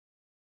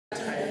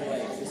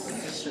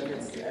sugar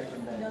to do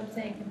everything. No, I'm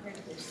saying compared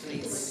to this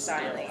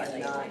styling.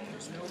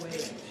 There's no way.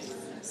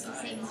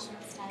 Saying.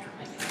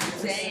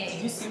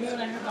 Did you see me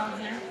when I had long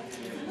hair?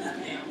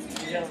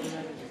 You don't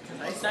remember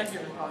because I started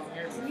with long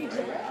hair. I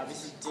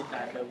obviously did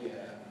that, but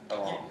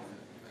Oh.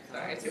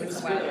 Sorry, it's it was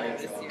a good. while Like,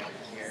 this year.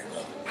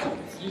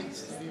 you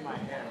used to be my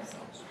hair, so I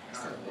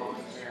started long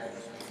hair.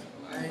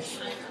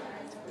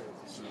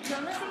 No,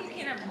 I'm not saying you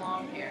can't have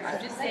long hair. I'm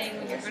just saying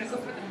when you're going to go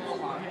for the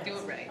mohawk, do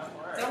it right.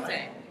 That's all I'm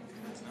saying.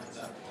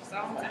 That's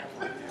all I'm saying.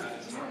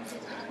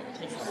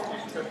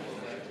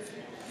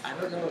 I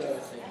don't know what I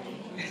was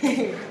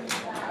thinking.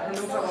 I don't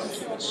know if I want to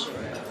keep it short.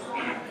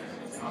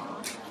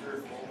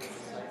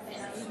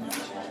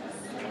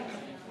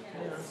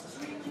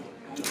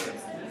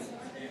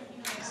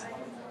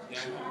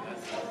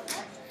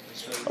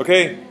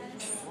 Okay,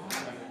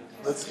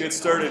 let's get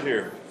started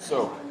here.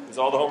 So, is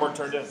all the homework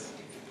turned in?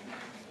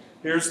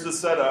 Here's the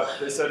setup.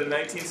 They said in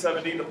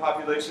 1970 the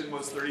population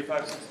was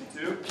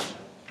 3562,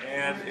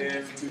 and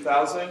in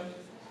 2000,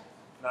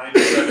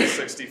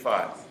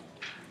 9765.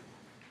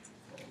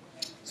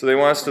 So they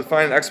want us to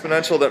find an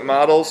exponential that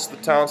models the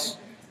town's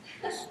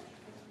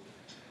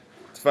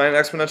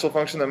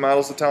function that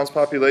models the town's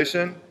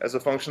population as a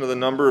function of the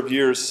number of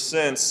years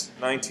since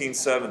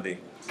 1970.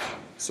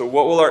 So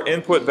what will our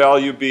input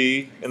value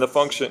be in the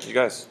function? You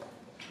guys,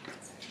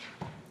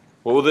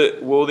 what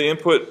will the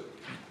input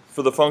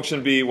for the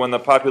function be when the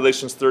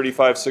population is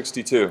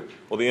 3562?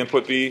 Will the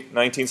input be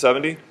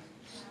 1970?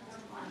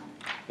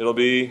 It'll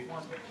be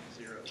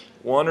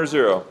 1 or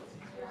 0.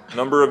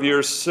 Number of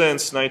years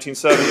since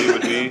 1970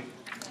 would be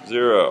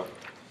 0.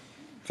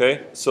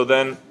 Okay, so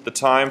then the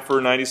time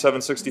for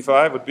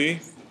 9765 would be,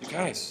 you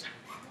guys?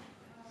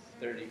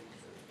 30.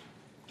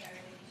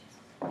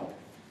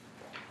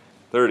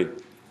 30.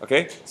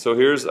 Okay, so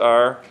here's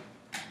our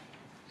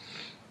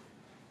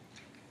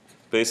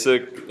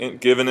basic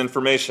given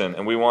information,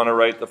 and we want to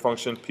write the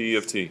function p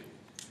of t.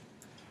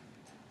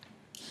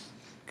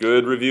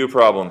 Good review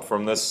problem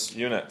from this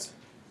unit.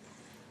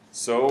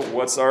 So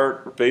what's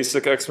our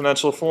basic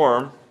exponential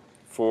form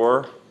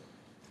for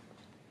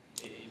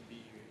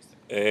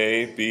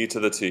a b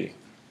to the t?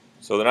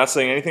 So they're not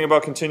saying anything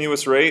about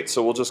continuous rate,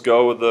 so we'll just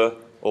go with the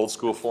old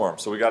school form.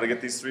 So we got to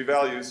get these three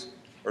values,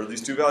 or these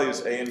two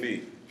values, a and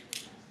b.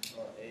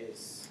 A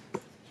is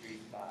 3,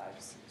 5,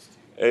 6,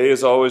 2. A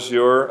is always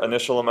your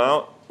initial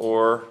amount,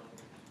 or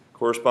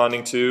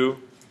corresponding to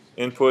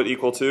input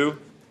equal to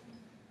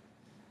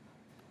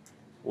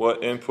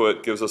what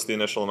input gives us the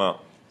initial amount?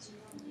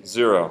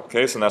 0.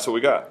 Okay, so that's what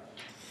we got.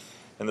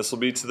 And this will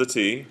be to the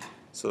t.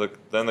 So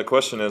then the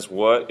question is,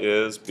 what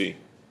is b?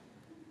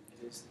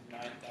 It is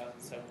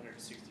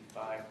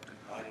 9,765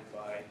 divided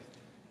by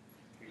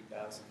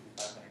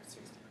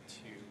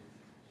 3,562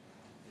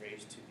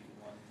 raised to the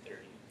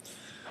 130.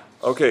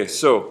 Okay,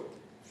 so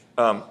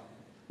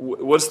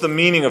what's the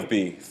meaning of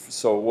b?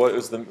 So what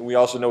is we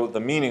also know what the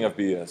meaning of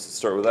b is. Let's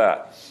start with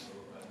that.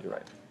 You're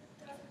right.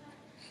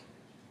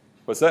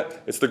 What's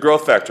that? It's the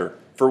growth factor.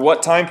 For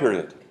what time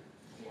period?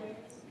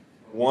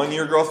 1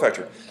 year growth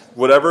factor.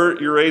 Whatever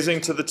you're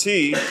raising to the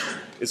t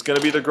is going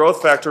to be the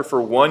growth factor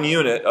for 1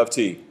 unit of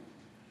t.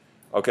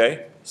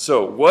 Okay?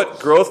 So what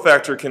growth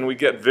factor can we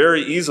get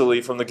very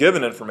easily from the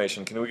given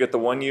information? Can we get the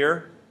 1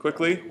 year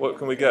quickly? What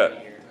can we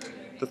get?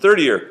 The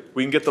 30 year.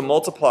 We can get the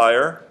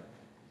multiplier,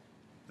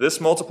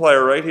 this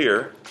multiplier right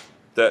here,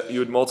 that you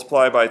would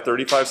multiply by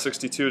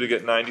 3562 to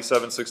get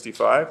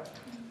 9765,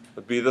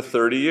 would be the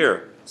 30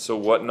 year. So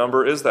what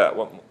number is that?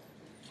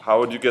 How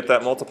would you get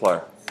that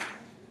multiplier?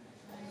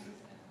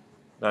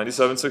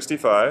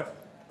 9765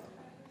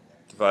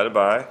 divided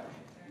by,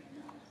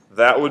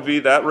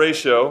 that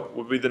ratio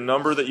would be the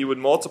number that you would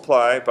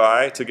multiply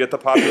by to get the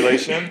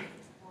population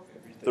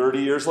 30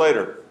 years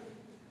later.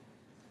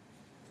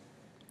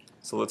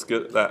 So let's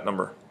get that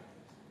number.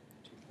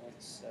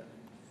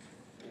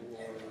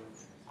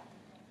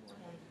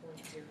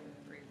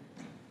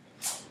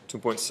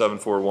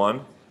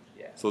 2.741.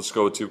 Yeah. So let's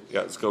go with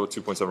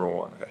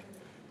 2.741. Okay.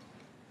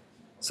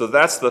 So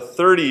that's the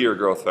 30-year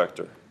growth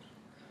factor.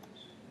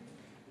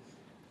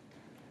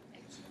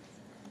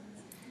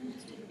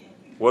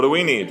 What do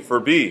we need for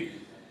B?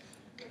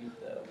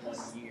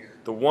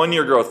 The 1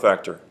 year growth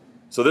factor.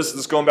 So this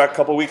is going back a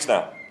couple weeks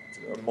now.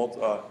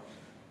 So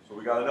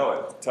we got to know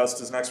it.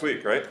 Test is next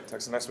week, right?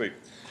 Test is next week.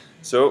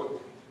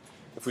 So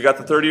if we got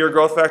the 30-year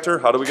growth factor,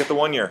 how do we get the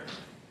 1 year?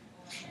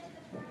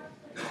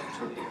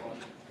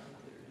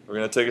 We're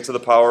going to take it to the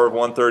power of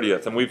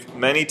 1/30th. And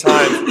many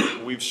times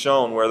we've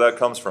shown where that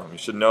comes from. You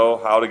should know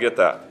how to get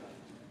that.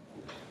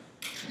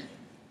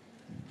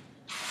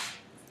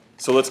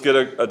 So let's get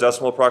a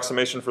decimal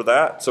approximation for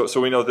that. So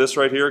we know this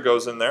right here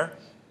goes in there.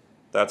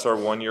 That's our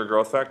 1 year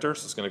growth factor.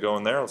 So it's going to go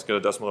in there. Let's get a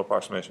decimal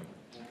approximation.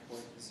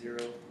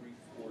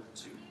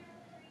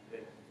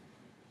 1.0342.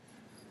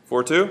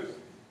 42?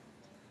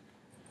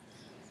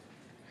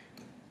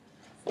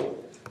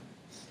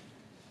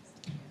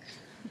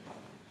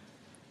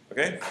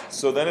 Okay,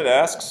 so then it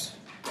asks,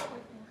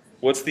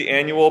 what's the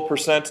annual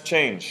percent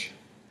change?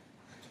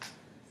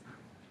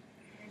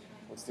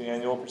 What's the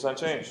annual percent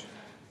change?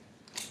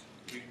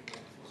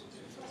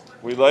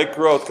 We like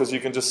growth because you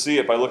can just see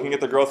it. By looking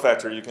at the growth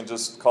factor, you can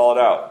just call it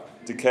out.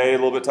 Decay, a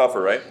little bit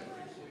tougher, right?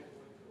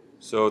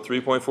 So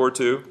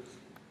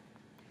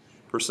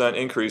 3.42%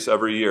 increase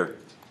every year.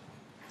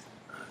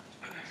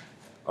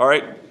 All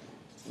right,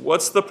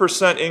 what's the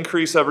percent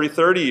increase every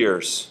 30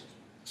 years?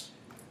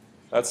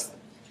 That's a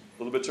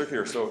little bit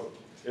trickier. So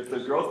if the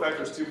growth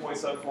factor is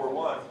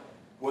 2.741,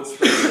 what's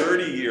the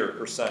 30-year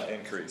percent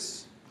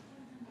increase?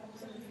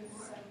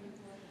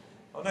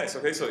 Oh, nice.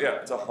 Okay, so yeah,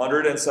 it's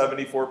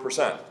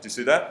 174%. Do you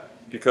see that?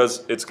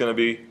 Because it's going to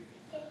be,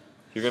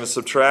 you're going to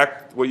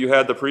subtract what you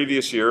had the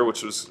previous year,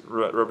 which was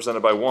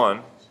represented by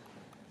 1.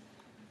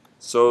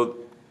 So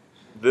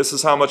this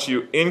is how much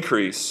you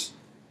increase.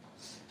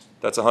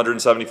 That's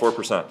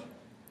 174%.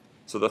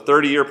 So the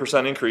 30-year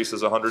percent increase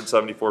is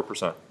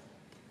 174%.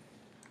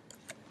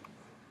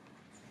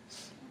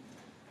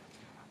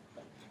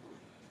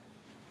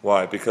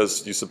 Why?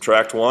 Because you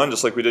subtract 1,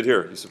 just like we did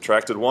here. You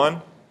subtracted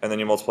 1, and then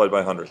you multiplied by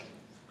 100.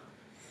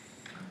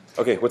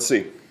 Okay, let's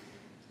see.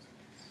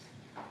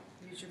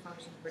 Use your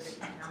function to predict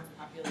the town's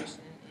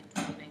population in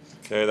 2019.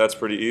 Okay, that's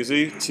pretty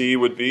easy. T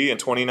would be in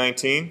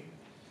 2019.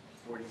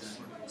 49.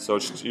 So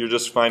you're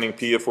just finding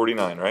P of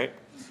 49, right?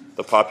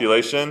 The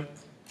population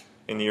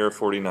in the year of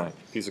 49.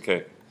 Piece of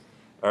cake.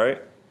 All right?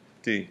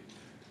 D.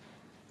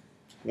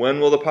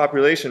 When will the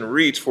population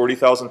reach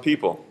 40,000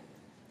 people?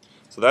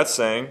 So that's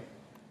saying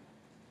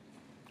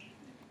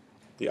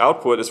the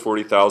output is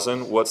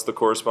 40,000. What's the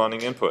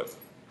corresponding input?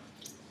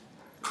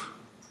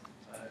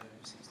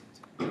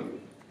 562.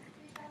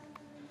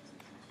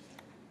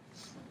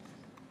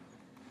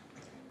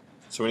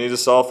 So we need to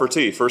solve for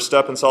T. First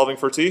step in solving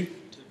for T?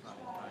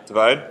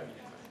 Divide.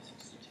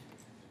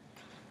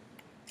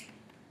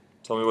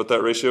 Tell me what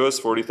that ratio is.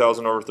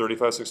 40,000 over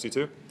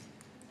 3562.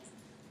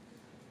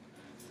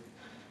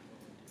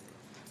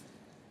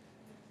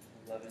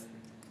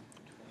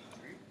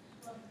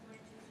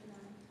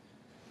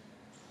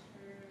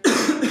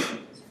 1123.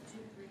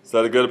 Is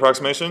that a good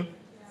approximation?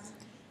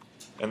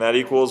 And that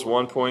equals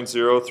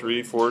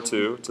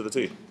 1.0342 to the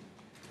T.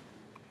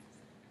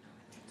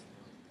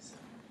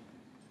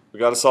 We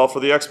got to solve for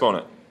the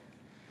exponent.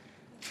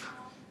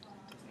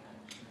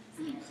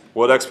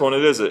 What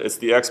exponent is it? It's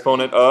the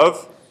exponent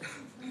of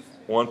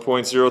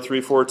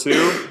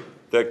 1.0342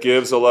 that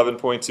gives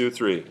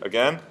 11.23.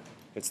 Again,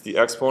 it's the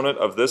exponent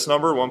of this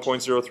number,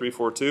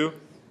 1.0342,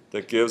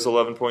 that gives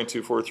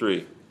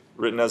 11.243.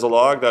 Written as a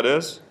log, that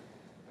is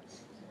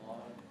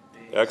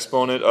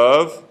exponent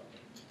of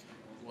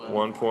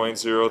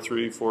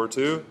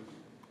 1.0342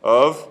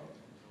 of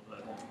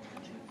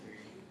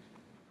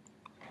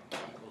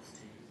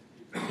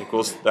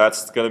equals,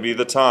 that's going to be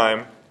the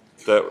time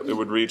that it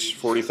would reach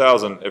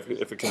 40,000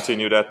 if it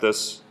continued at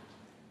this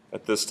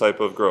type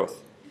of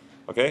growth.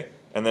 Okay?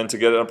 And then to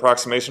get an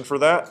approximation for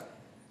that,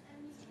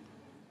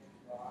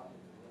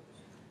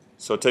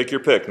 so take your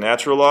pick,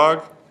 natural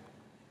log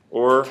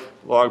or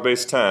log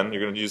base 10.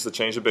 You're going to use the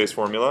change of base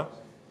formula.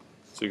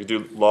 So you could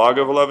do log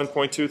of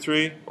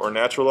 11.23 or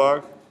natural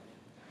log,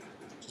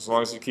 as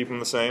long as you keep them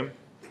the same.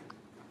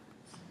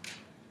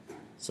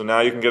 So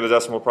now you can get a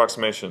decimal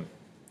approximation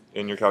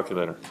in your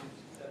calculator.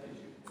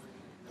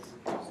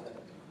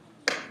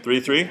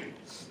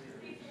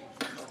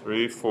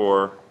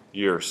 4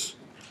 years.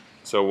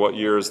 So what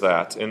year is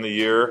that? In the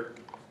year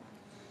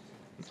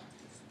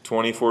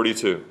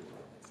 2042.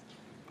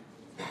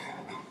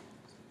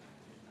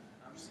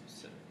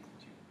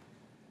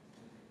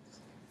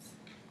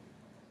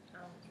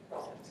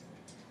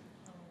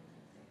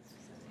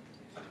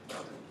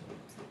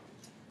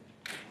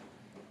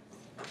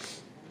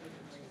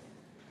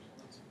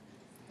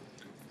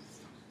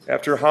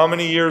 After how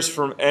many years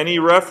from any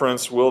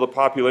reference will the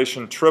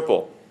population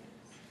triple?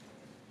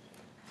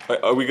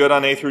 Are we good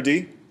on A through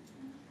D?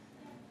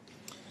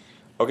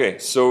 Okay,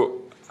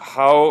 so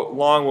how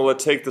long will it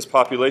take this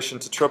population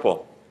to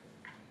triple?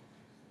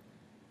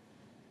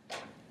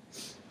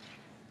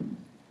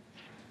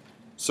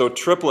 So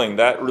tripling,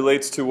 that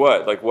relates to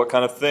what? Like what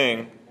kind of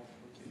thing?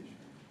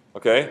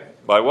 Okay,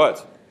 by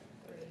what?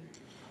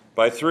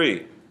 By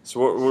 3. So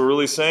what we're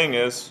really saying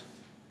is,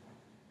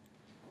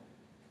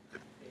 A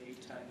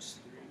times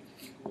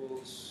 3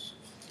 equals,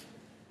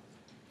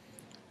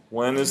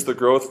 when is the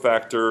growth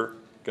factor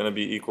going to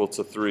be equal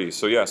to 3?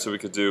 So yeah, so we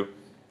could do,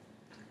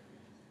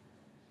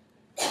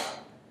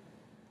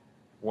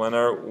 when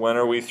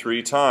are we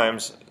 3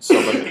 times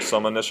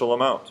some initial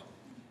amount?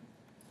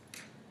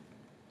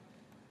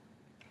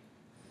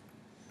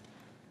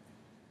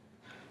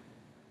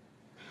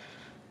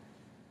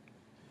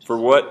 For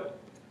what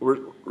we're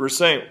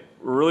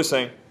really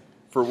saying,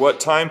 for what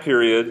time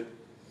period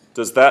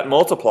does that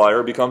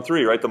multiplier become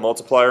 3, right? The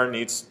multiplier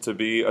needs to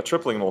be a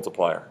tripling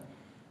multiplier.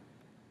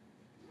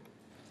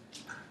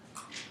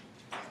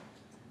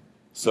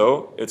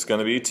 So it's going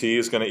to be T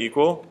is going to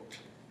equal,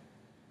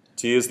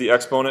 T is the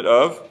exponent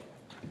of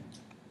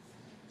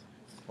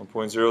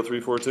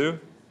 1.0342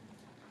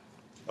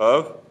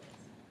 of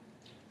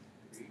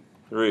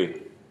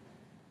 3.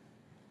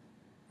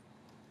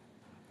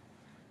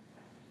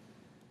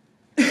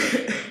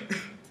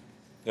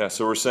 Yeah,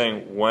 so we're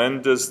saying,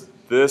 when does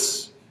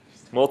this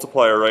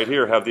multiplier right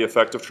here have the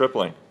effect of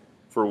tripling?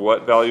 For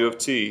what value of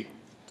t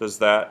does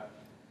that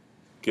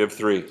give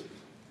 3?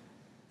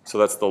 So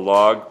that's the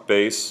log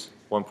base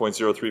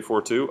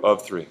 1.0342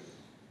 of 3.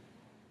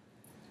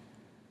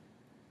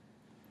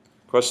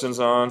 Questions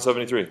on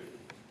 73?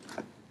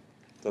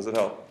 Does it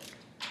help?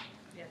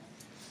 Yes.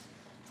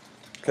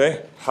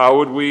 Okay, how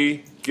would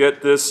we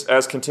get this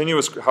as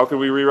continuous? How could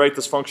we rewrite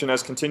this function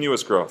as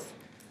continuous growth?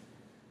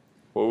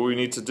 What would we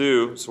need to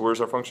do? So where's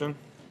our function?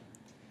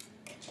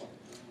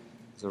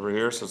 It's over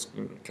here, so it's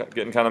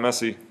getting kind of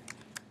messy.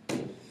 So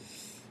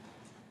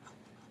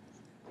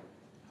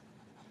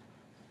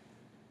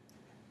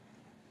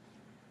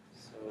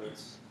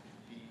it's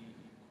b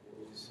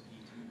equals e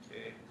to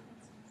k.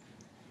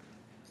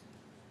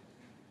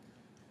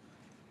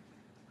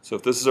 So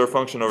if this is our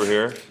function over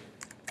here,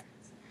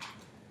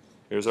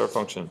 here's our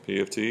function, p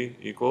of t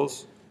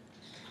equals.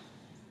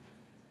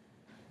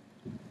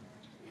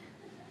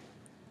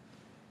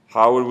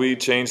 How would we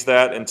change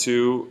that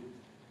into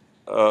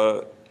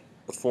a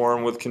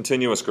form with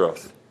continuous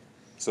growth?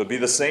 So it'd be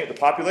the same, the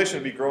population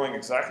would be growing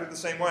exactly the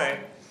same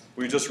way.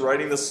 We're just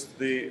writing this,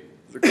 the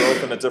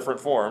growth in a different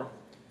form.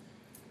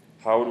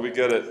 How would we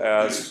get it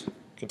as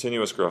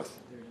continuous growth?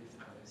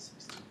 35,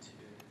 62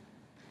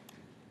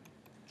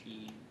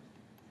 e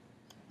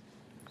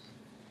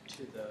to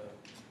the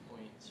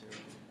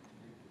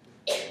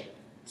 0.0.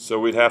 So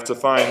we'd have to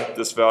find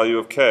this value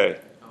of k.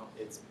 Oh,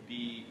 it's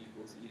b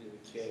equals e to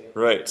the k.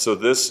 Right, so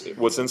this,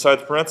 what's inside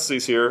the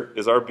parentheses here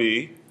is our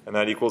b, and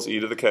that equals e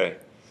to the k.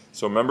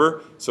 So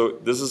remember, so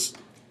this is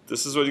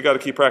what you got to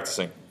keep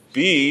practicing.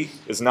 B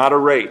is not a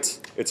rate,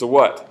 it's a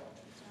what?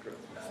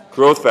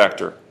 Growth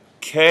factor.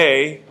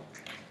 K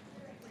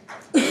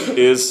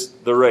is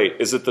the rate.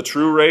 Is it the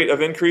true rate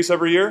of increase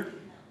every year?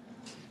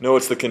 No,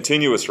 it's the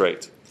continuous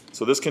rate.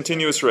 So this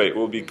continuous rate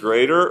will be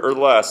greater or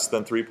less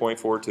than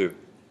 3.42.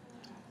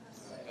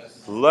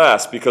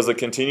 Less, because the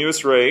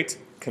continuous rate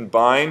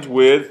combined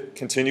with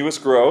continuous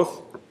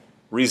growth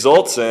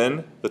results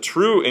in the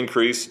true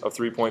increase of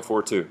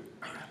 3.42.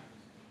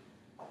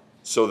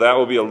 So that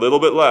will be a little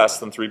bit less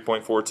than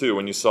 3.42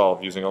 when you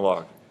solve using a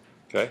log.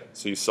 Okay,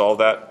 so you solve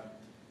that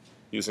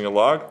using a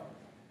log,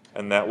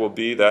 and that will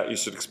be that you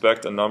should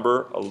expect a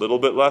number a little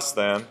bit less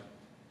than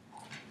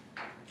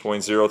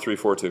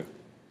 0.0342.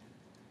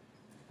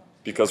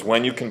 Because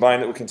when you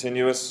combine it with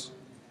continuous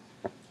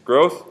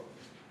growth,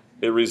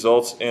 it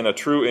results in a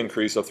true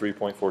increase of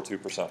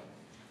 3.42%.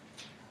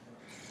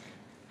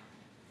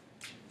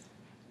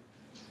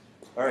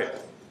 All right,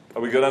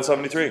 are we good on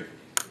 73?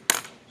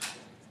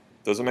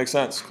 Does it make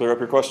sense? Clear up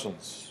your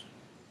questions.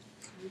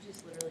 You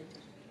just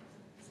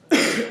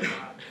literally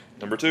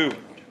Number 2.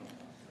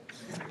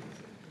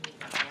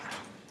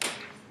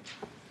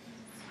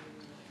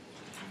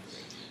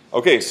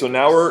 Okay, so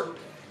now we're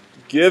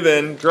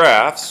given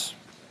graphs.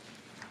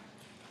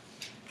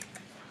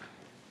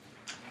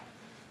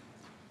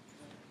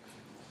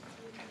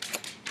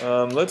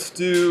 I'm going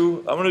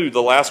to do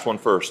the last one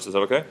first. Is that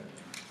okay?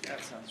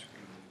 That sounds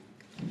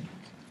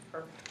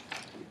perfect.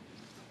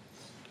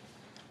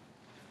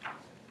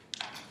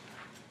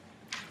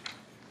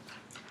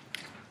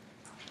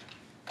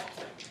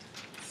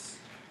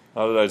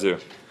 How did I do?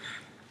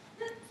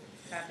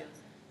 fabulous.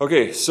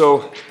 Okay,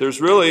 so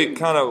there's really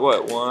kind of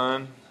what?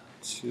 1,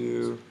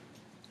 2.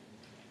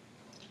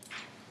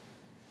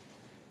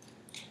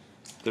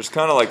 There's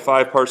kind of like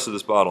 5 parts to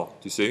this bottle.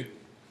 Do you see?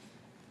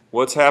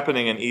 What's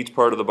happening in each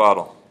part of the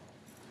bottle?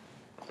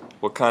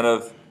 What kind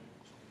of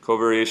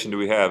covariation do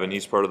we have in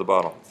each part of the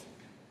bottle?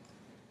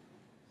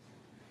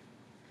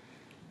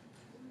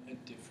 A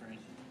different.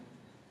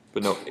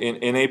 But no,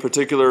 in a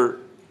particular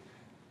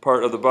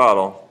part of the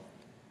bottle,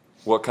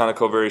 what kind of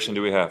covariation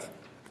do we have?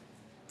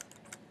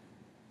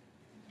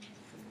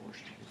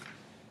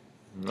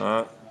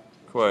 Not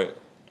quite.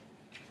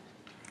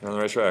 You're on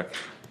the right track.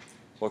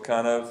 What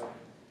kind of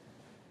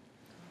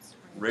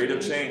rate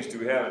of change do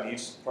we have in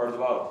each part of the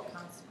bottle?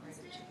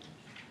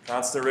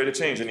 Constant rate of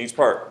change in each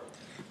part.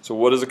 So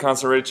what does a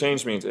constant rate of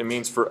change mean? It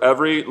means for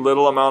every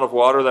little amount of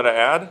water that I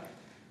add,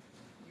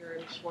 Your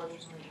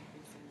water's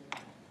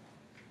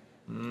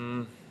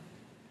only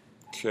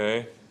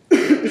okay,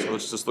 so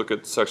let's just look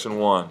at section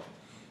 1.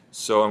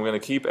 So I'm going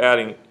to keep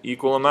adding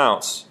equal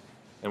amounts.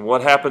 And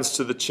what happens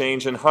to the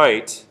change in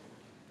height?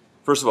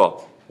 First of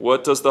all,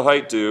 what does the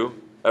height do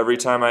every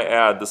time I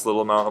add this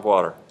little amount of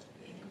water?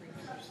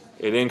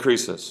 It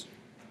increases.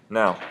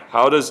 Now,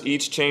 how does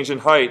each change in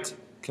height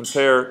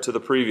compare to the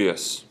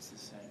previous?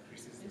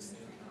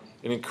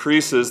 It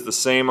increases the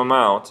same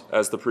amount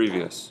as the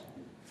previous.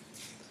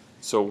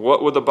 So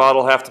what would the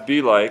bottle have to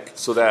be like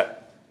so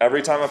that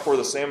every time I pour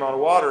the same amount of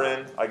water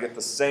in, I get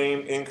the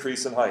same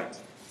increase in height?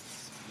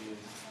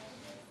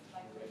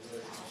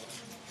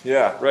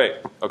 Yeah, right.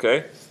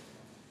 Okay.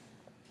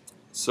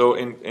 So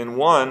in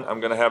 1, I'm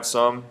going to have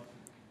some.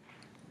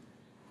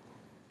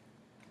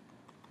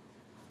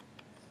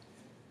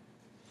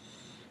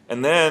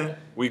 And then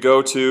we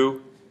go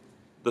to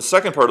the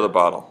second part of the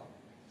bottle.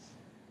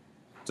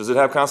 Does it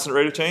have constant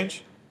rate of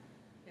change?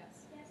 Yes.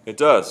 It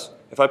does.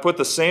 If I put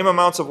the same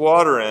amounts of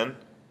water in,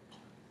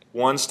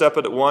 one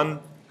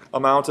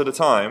amount at a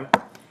time,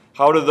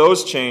 how do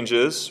those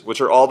changes,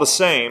 which are all the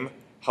same,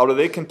 how do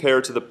they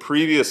compare to the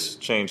previous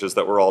changes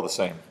that were all the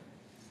same?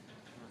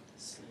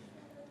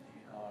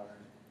 Are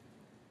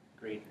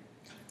greater.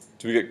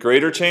 Do we get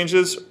greater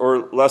changes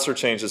or lesser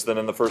changes than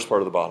in the first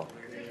part of the bottle?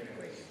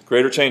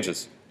 Greater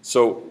changes.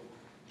 So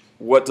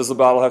what does the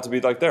bottle have to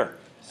be like there?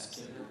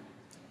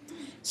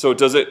 So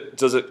does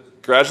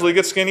it gradually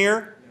get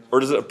skinnier or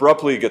does it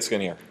abruptly get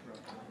skinnier?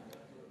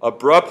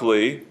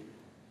 Abruptly,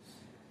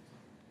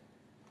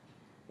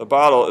 the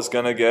bottle is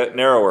going to get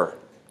narrower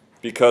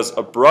because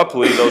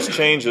abruptly those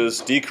changes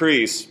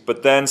decrease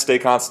but then stay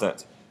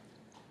constant.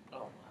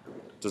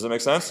 Does that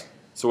make sense?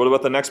 So what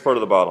about the next part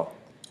of the bottle?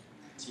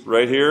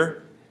 Right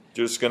here,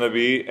 there's going to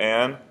be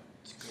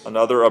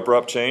another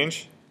abrupt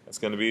change. It's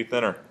going to be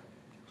thinner.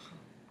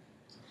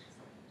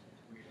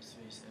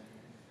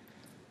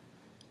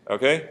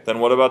 Okay, then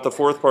what about the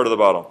fourth part of the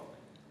bottle?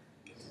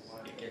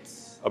 It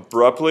gets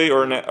Abruptly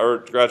or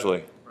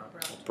gradually?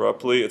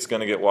 Abruptly, it's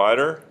going to get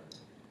wider.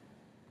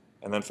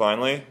 And then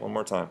finally, one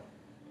more time.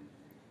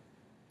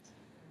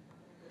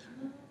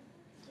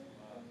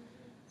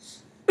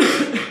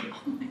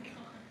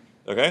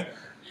 Okay?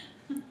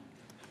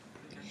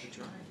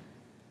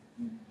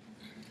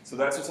 So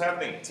that's what's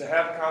happening. To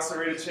have a constant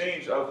rate of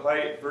change of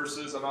height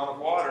versus amount of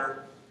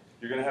water,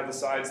 you're going to have the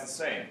sides the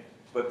same.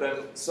 But then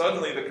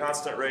suddenly the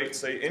constant rate,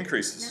 say,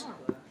 increases.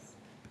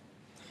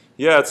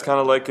 Yeah, it's kind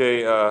of like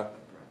a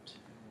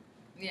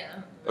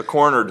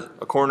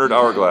cornered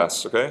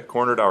hourglass. Okay,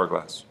 cornered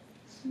hourglass.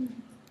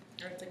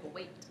 Or it's like a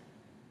weight.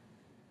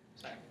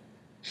 Sorry.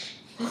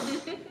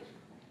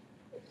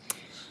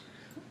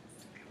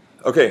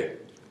 Okay,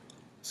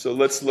 so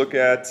let's look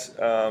at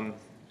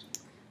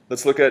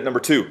number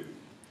 2.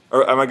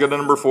 Or am I good at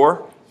number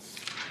 4?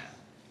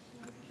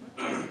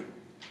 So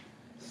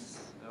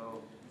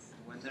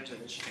when there's a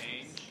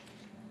change,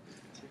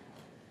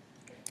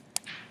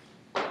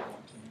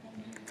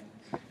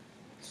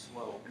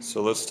 slow.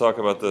 So let's talk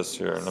about this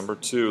here. Number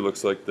 2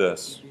 looks like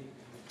this.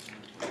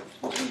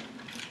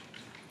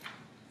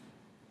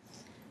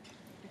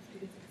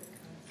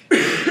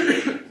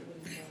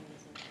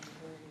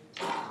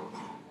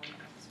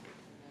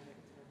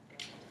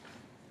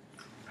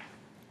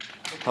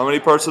 How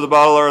many parts of the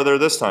bottle are there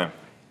this time?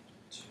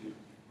 2,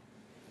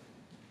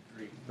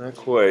 3. Not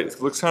quite.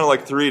 It looks kind of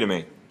like 3 to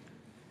me.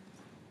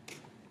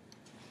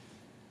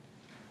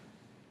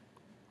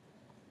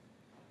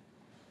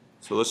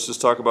 So let's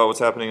just talk about what's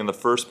happening in the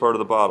first part of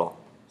the bottle.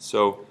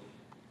 So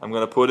I'm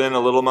going to put in a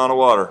little amount of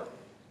water.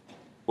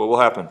 What will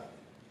happen?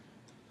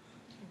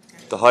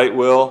 The height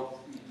will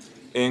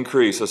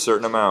increase a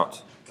certain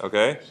amount.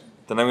 Okay?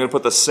 Then I'm going to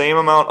put the same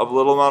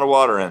little amount of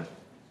water in.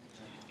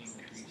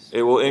 Increase.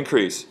 It will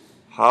increase.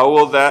 How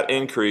will that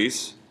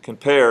increase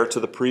compare to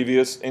the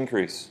previous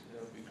increase?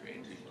 It'll be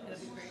greater.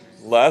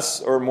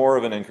 Less or more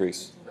of an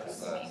increase?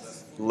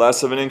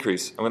 Less of an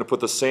increase. I'm going to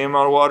put the same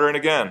amount of water in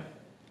again.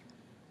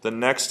 The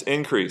next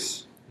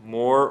increase,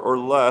 more or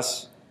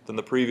less than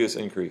the previous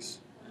increase?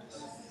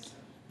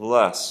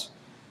 Less.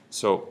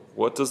 So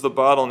what does the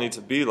bottle need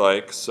to be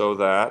like so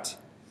that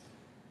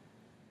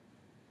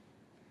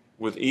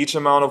with each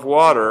amount of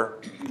water,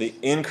 the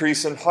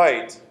increase in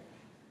height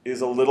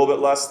is a little bit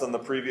less than the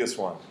previous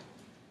one?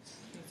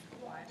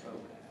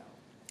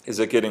 Is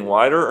it getting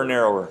wider or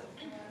narrower?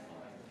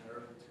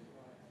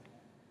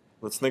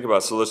 Let's think about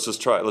it. So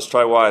let's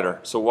try wider.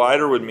 So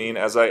wider would mean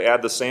as I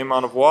add the same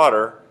amount of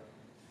water,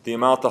 the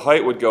amount the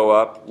height would go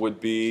up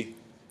would be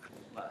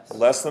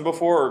less than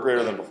before or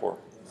greater than before?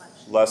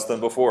 Less than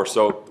before.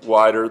 So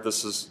wider,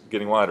 this is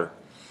getting wider.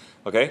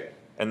 Okay?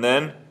 And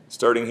then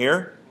starting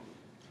here.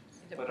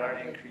 But our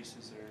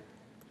increases are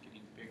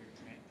getting bigger,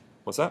 right?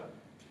 What's that?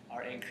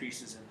 Our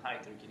increases in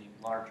height are getting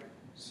larger.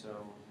 So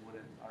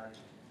wouldn't our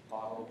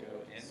bottle go in?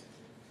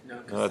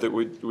 I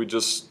think we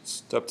just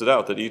stepped it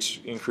out, that each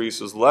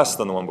increase is less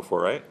than the one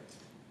before, right?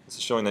 This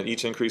is showing that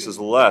each increase is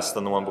less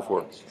than the one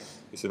before.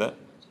 You see that?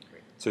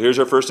 So here's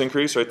our first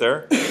increase right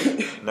there.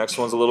 Next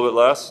one's a little bit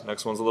less.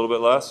 Next one's a little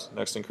bit less.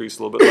 Next increase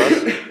a little bit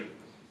less.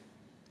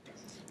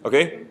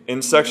 Okay,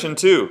 in section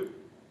 2,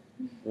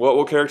 what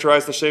will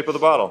characterize the shape of the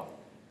bottle?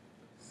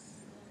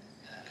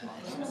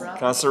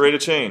 Constant rate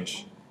of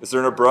change. Is there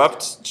an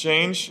abrupt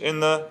change in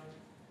the?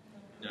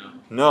 No.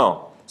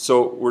 No.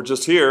 So we're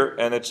just here,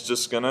 and it's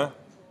just going to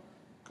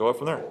go up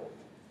from there.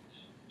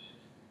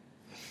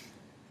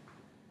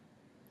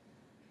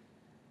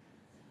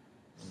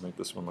 I'll make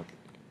this one look.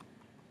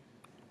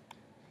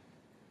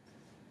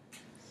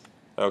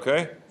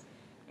 Okay.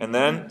 And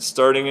then,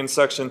 starting in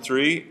section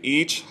 3,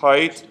 each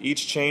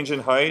change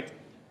in height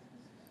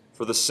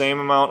for the same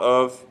amount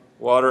of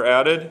water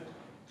added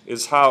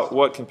is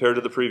what compared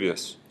to the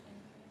previous?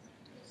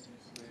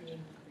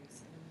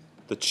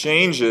 The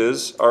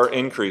changes are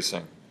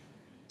increasing.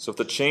 So if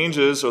the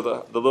changes or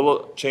the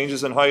little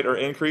changes in height are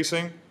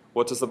increasing,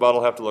 what does the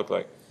bottle have to look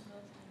like?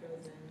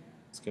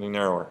 It's getting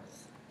narrower.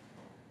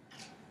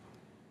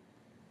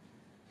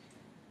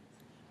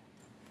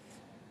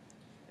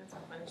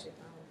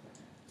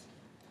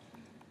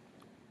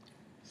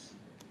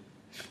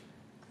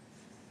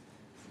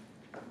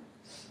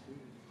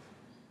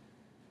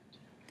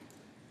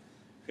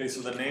 Okay,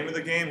 so the name of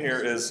the game here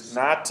is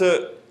not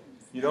to,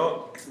 you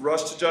don't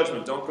rush to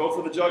judgment. Don't go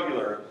for the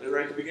jugular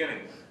right at the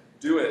beginning.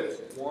 Do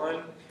it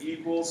one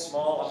equal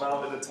small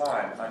amount at a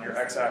time on your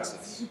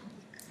x-axis.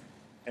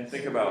 And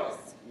think about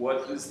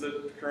what is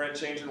the current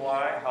change in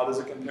y, how does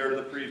it compare to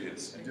the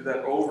previous? And do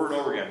that over and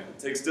over again. It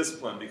takes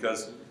discipline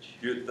because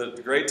the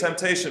great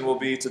temptation will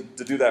be to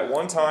do that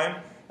one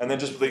time and then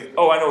just think,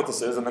 oh, I know what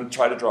this is, and then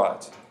try to draw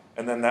it.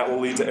 And then that will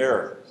lead to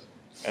error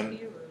and,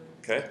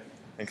 okay,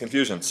 and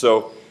confusion.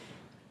 So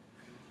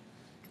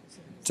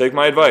take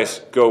my advice.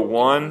 Go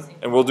one,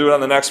 and we'll do it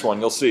on the next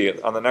one. You'll see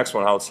it on the next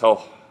one how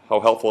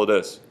helpful it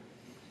is.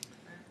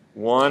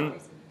 One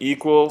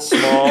equal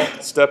small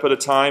step at a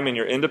time in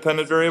your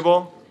independent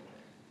variable,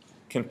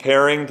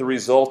 comparing the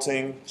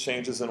resulting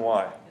changes in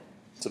y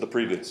to the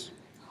previous.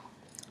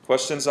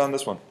 Questions on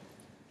this one?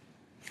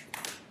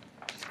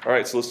 All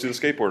right, so let's do the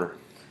skateboarder.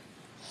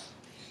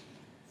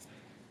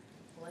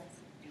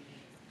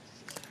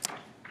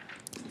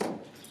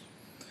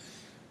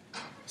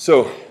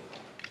 So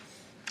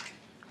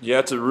you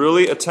have to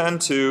really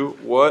attend to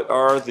what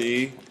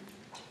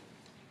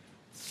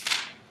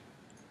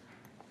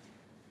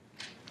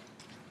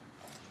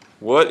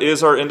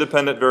is our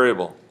independent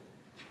variable?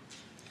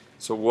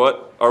 So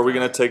what are we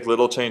going to take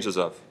little changes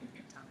of?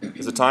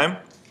 Is it time?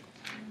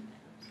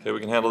 Okay, we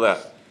can handle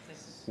that.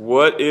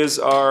 What is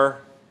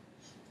our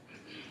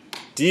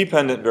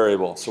dependent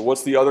variable? So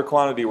what's the other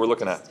quantity we're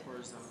looking at?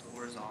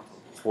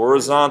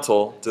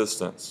 Horizontal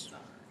distance.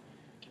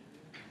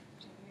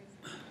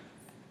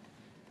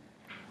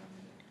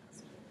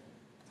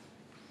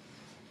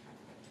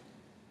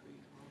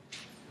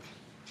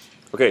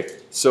 Okay,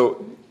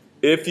 so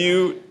if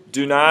you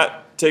do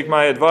not take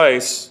my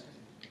advice,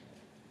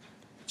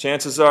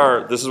 chances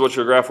are this is what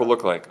your graph will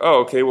look like.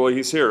 Oh, okay, well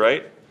he's here,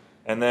 right?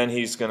 And then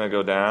he's going to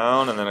go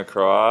down and then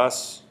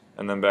across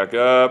and then back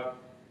up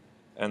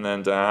and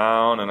then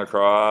down and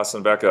across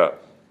and back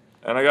up.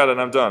 And I got it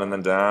and I'm done. And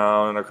then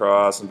down and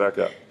across and back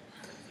up.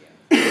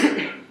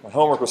 My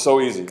homework was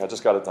so easy. I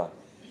just got it done,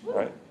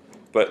 right?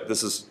 But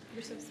this is...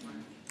 You're so smart.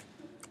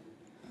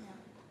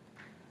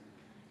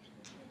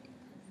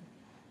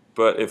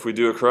 But if we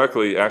do it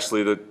correctly,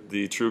 actually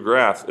the true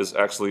graph is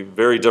actually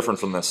very different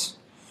from this.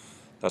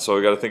 That's why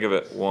we got to think of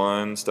it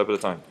one step at a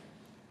time.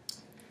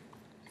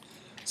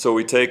 So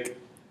we take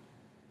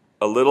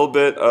a little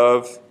bit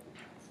of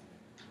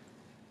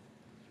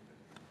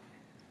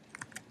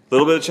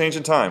change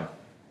in time.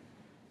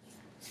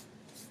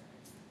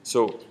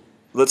 So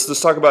let's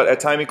just talk about at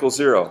time equals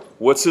 0.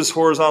 What's his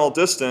horizontal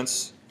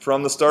distance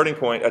from the starting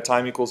point at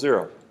time equals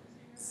 0?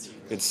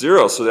 It's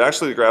 0, so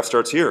actually the graph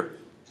starts here.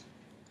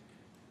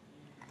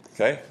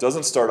 Okay, it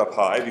doesn't start up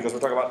high because we're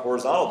talking about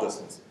horizontal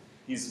distance.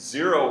 He's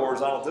 0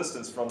 horizontal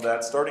distance from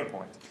that starting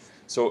point.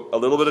 So a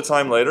little bit of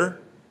time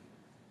later,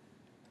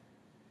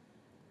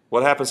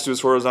 what happens to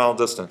his horizontal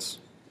distance?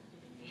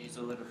 He's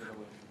a little bit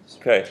away from this.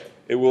 Okay,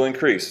 it will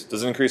increase.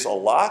 Does it increase a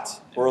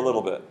lot or a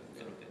little bit?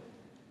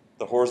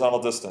 The horizontal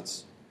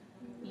distance.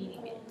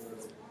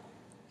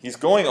 He's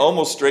going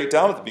almost straight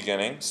down at the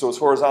beginning, so his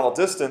horizontal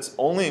distance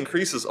only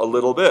increases a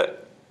little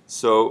bit.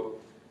 So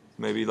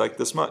maybe like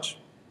this much.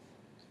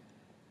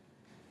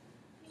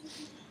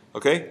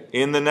 Okay,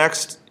 in the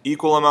next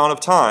equal amount of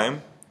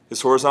time,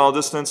 his horizontal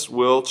distance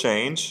will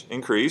change,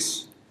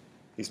 increase.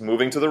 He's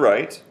moving to the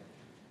right.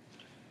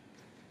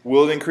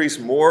 Will it increase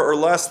more or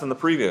less than the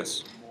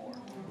previous?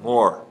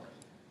 More.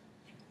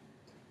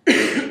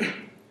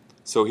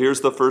 So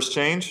here's the first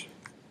change,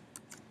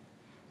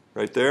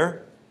 right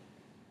there.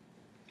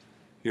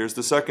 Here's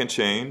the second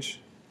change,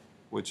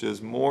 which is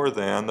more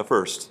than the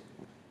first.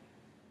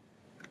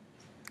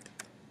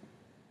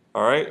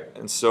 All right,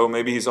 and so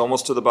maybe he's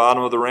almost to the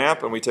bottom of the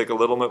ramp and we take a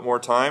little bit more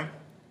time,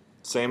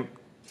 same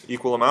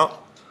equal amount.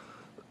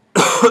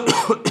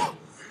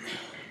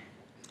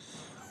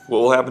 What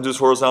will happen to his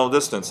horizontal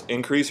distance?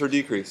 Increase or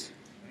decrease?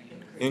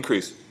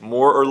 Increase.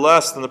 More or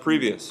less than the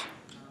previous? A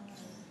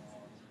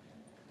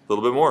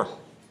little bit more.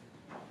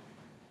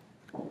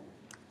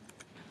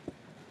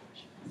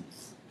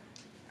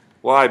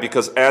 Why?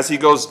 Because as he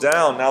goes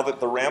down, now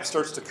that the ramp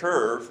starts to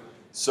curve,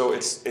 so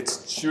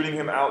it's shooting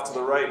him out to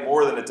the right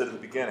more than it did at the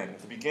beginning. At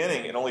the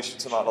beginning, it only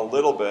shoots him out a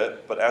little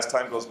bit, but as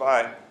time goes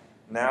by,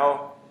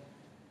 now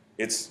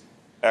it's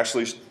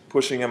actually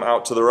pushing him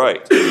out to the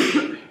right.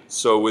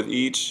 So with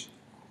each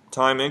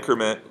time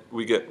increment,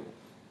 we get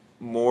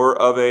more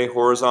of a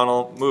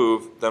horizontal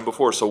move than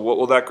before. So what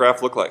will that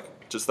graph look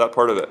like? Just that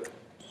part of it.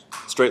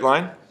 Straight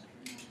line?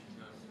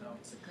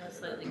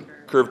 Slightly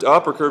curved. Curved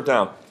up or curved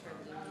down?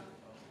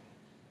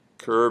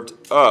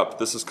 Curved up.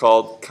 This is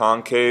called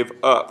concave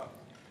up.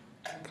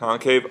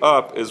 Concave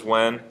up is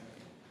when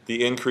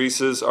the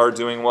increases are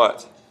doing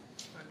what?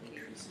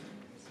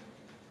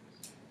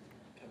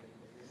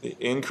 The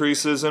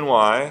increases in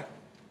y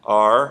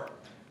are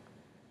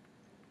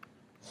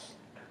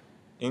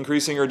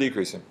increasing or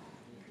decreasing?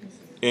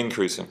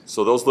 increasing.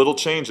 So those little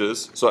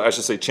changes, so I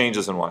should say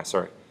changes in y,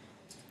 sorry.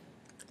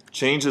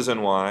 Changes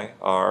in y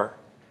are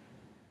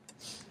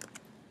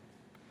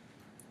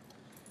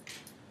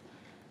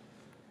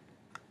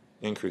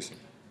increasing.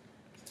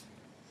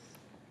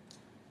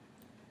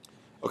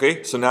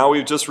 Okay, so now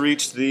we've just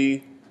reached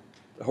the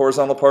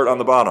horizontal part on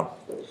the bottom.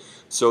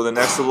 So the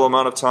next little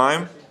amount of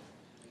time,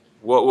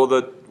 what will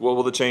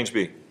the change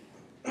be?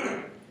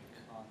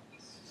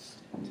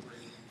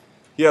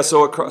 Yeah,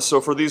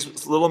 so for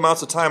these little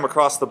amounts of time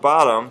across the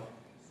bottom,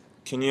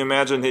 can you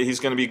imagine that he's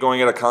going to be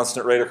going at a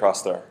constant rate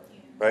across there,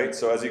 right?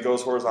 So as he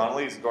goes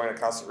horizontally, he's going at a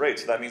constant rate.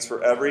 So that means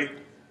for every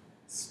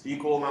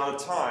equal amount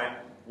of time,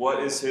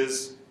 what is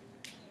his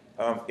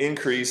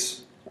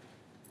increase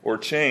or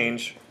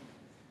change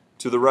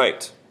to the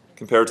right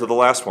compared to the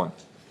last one?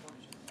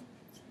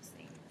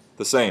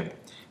 The same.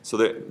 So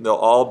they'll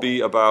all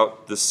be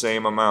about the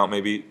same amount,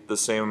 maybe the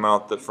same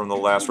amount that from the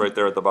last right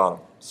there at the bottom.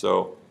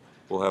 So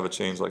we'll have a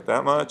change like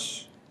that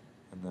much,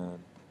 and then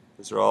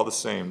these are all the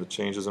same, the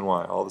changes in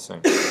y, all the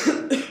same.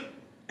 Getting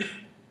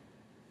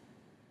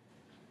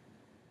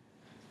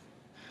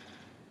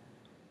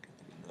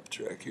off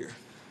track here.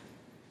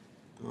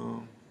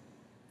 Boom.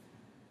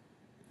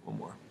 One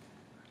more.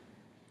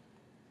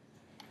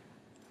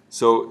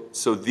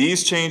 So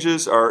these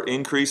changes are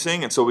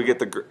increasing, and so we get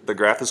the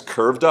graph is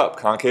curved up,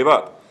 concave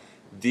up.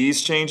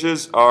 These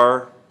changes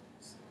are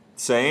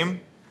same,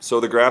 so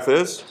the graph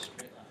is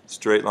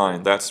straight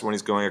line. That's when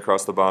he's going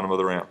across the bottom of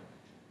the ramp.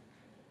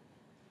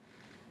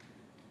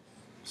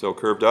 So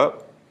curved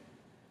up,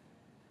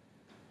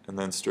 and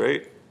then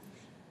straight.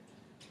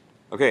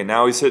 Okay,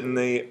 now he's hitting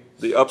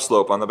the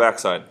upslope on the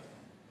backside.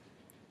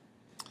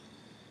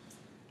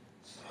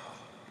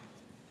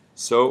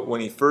 So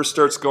when he first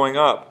starts going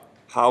up,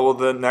 how will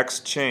the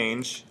next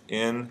change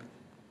in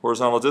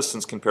horizontal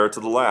distance compare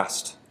to the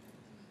last?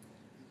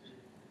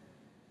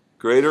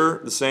 Greater,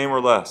 the same,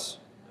 or less?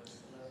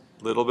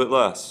 A little bit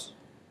less.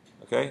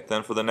 Okay,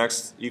 then for the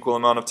next equal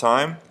amount of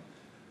time,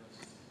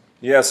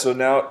 yeah, so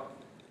now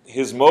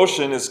his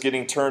motion is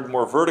getting turned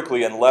more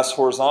vertically and less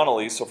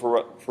horizontally, so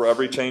for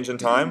every change in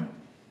time,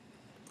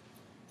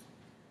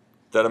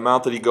 that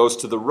amount that he goes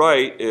to the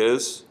right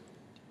is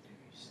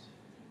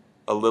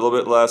a little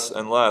bit less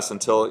and less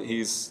until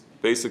he's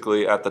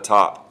basically at the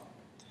top.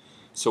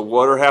 So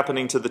what are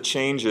happening to the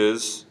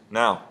changes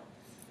now?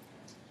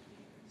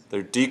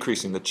 They're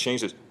decreasing, the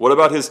changes. What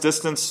about his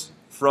distance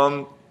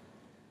from,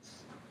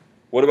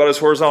 what about his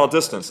horizontal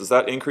distance? Is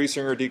that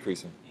increasing or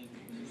decreasing?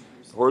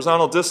 The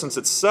horizontal distance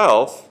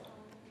itself,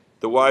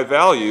 the y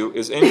value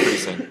is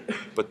increasing,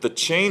 but the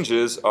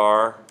changes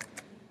are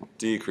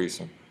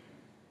decreasing.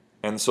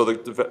 And so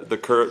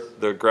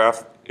the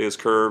graph is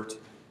curved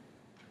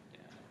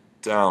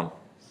down.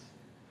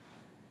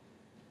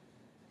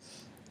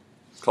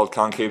 It's called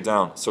concave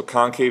down. So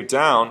concave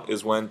down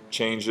is when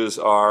changes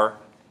in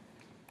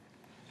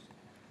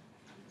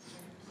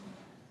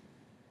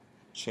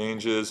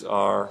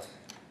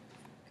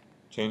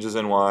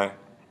y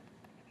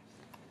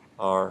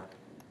are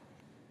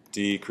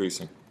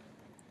decreasing.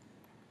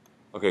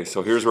 Okay,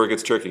 so here's where it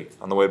gets tricky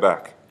on the way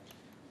back.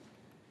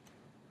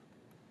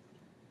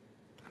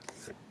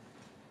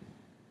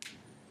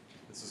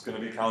 This is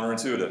going to be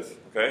counterintuitive,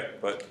 okay?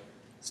 But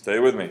stay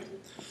with me.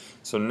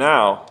 So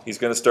now he's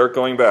going to start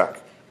going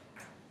back.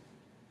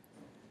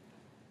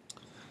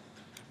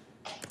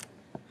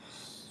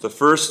 The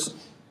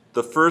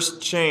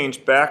first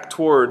change back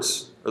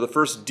towards, or the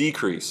first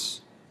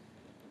decrease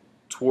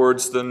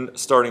towards the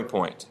starting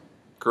point.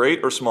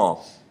 Great or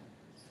small?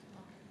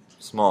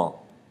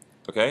 Small.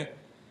 Okay?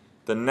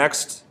 The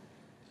next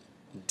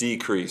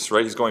decrease,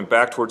 right? He's going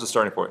back towards the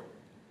starting point.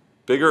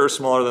 Bigger or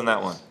smaller than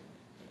that one?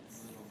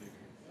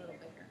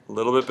 A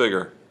little bit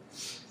bigger.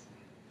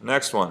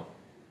 Next one.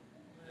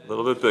 A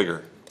little bit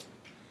bigger.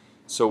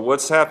 So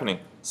what's happening?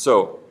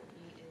 So,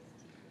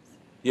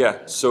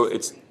 yeah, so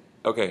it's,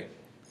 okay,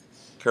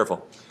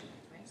 careful.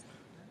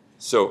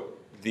 So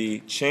the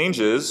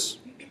changes,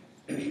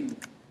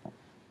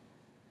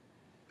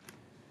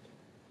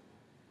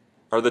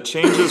 are the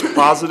changes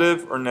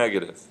positive or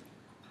negative?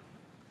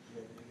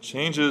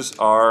 Changes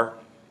are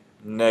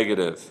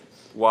negative.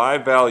 Y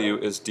value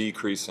is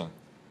decreasing.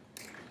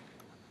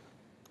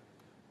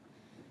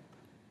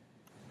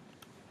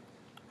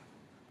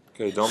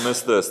 Okay, don't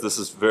miss this. This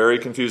is very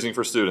confusing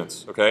for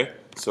students, okay?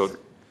 So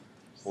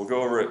we'll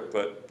go over it,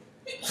 but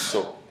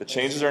so the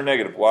changes are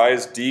negative. Y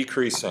is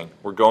decreasing.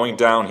 We're going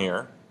down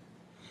here.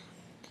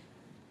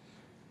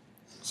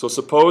 So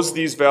suppose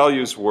these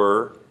values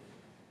were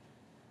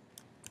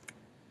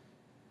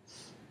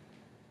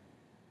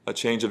a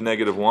change of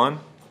 -1,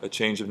 a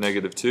change of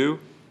 -2,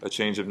 a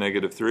change of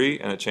 -3,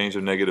 and a change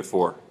of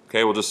 -4.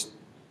 Okay, we'll just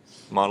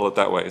model it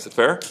that way. Is it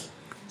fair?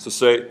 So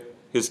say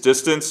his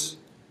distance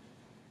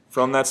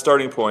from that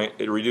starting point,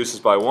 it reduces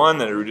by 1,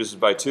 then it reduces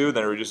by 2,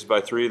 then it reduces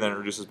by 3, then it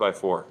reduces by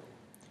 4.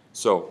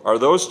 So are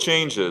those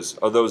changes,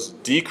 are those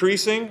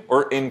decreasing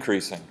or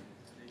increasing?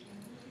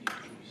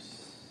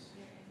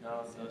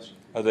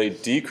 Are they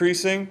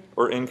decreasing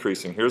or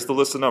increasing? Here's the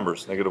list of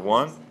numbers.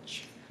 -1,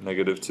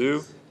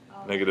 -2,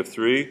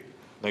 -3,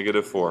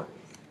 -4.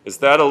 Is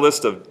that a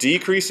list of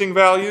decreasing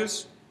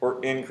values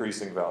or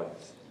increasing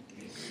values?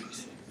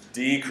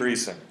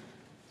 Decreasing.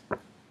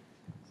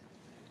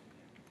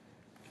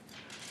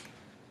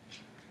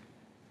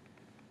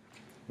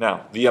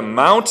 Now, the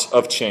amount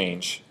of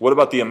change, what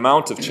about the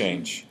amount of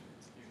change?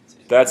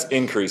 That's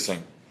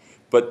increasing.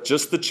 But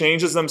just the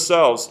changes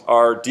themselves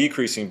are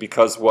decreasing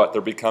because what?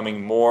 They're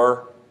becoming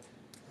more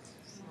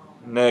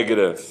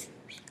negative.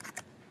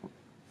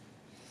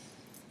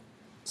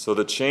 So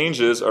the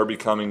changes are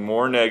becoming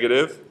more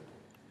negative.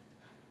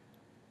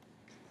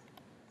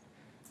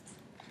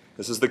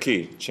 This is the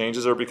key.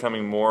 Changes are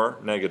becoming more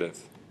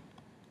negative.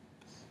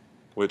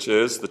 Which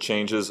is, the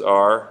changes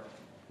are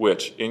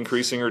which?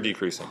 Increasing or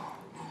decreasing?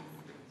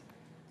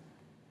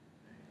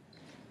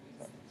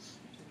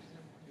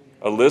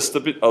 A list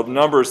of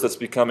numbers that's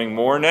becoming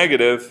more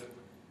negative,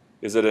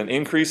 is it an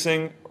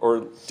increasing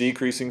or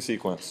decreasing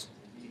sequence?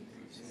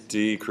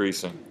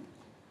 Decreasing.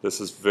 This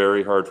is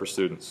very hard for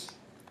students.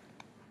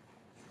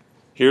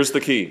 Here's the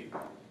key.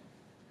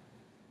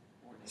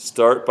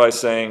 Start by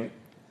saying,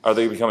 are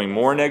they becoming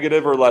more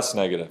negative or less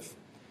negative?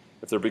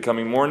 If they're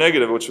becoming more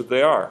negative, which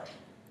they are,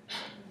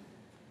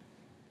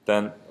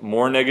 then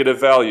more negative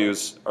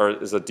values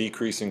is a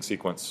decreasing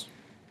sequence.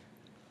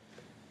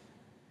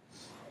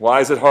 Why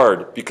is it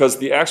hard? Because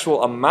the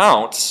actual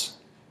amounts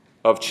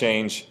of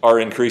change are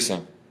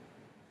increasing.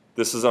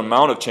 This is an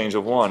amount of change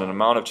of 1, an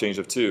amount of change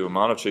of 2,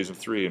 amount of change of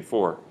 3 and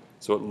 4.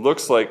 So it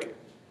looks like,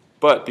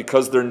 but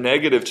because they're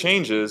negative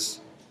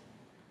changes,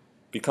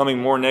 becoming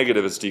more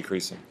negative is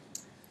decreasing.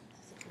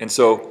 And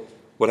so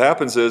what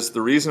happens is,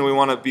 the reason we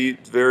want to be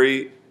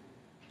very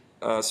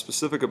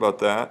specific about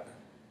that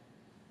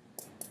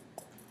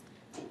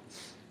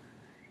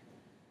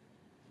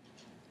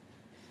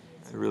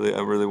I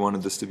really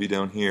wanted this to be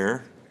down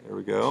here. There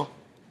we go.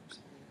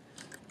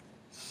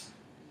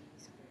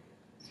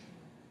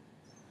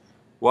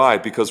 Why?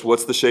 Because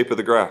what's the shape of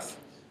the graph?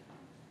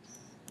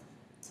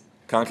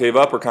 Concave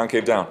up or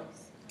concave down?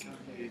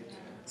 Concave.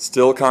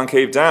 Still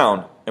concave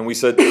down. And we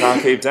said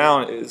concave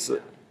down is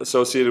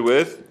associated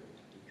with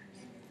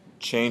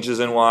changes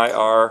in y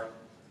are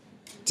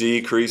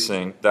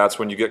decreasing. That's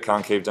when you get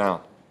concave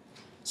down.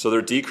 So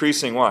they're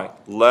decreasing why?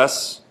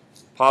 Less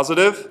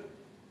positive.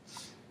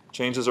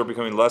 Changes are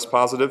becoming less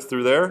positive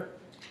through there.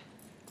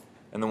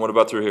 And then what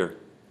about through here?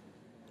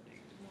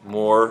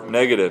 More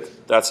negative.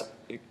 That's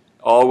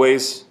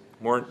always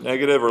more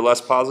negative or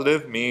less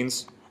positive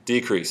means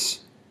decrease.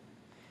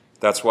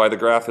 That's why the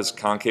graph is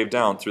concave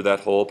down through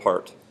that whole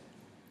part.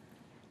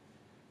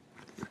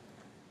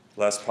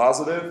 Less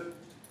positive,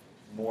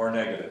 more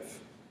negative.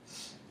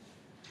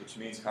 Which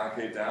means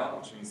concave down,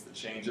 which means the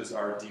changes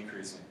are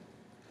decreasing.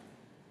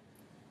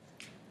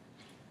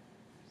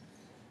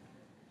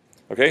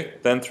 Okay,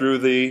 then through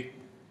the,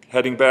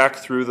 heading back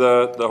through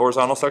the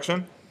horizontal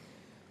section,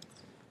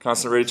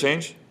 constant rate of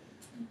change.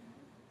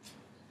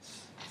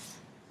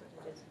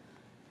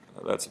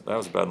 That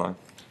was a bad line.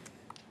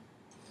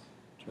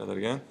 Try that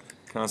again.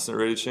 Constant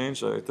rate of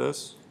change, like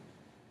this.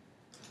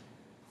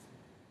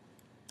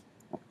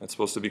 That's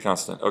supposed to be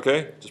constant.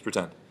 Okay, just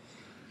pretend.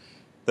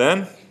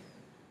 Then,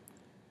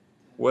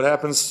 what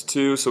happens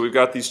to, so we've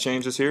got these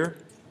changes here.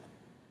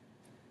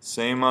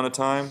 Same amount of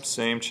time,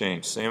 same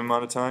change. Same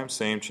amount of time,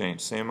 same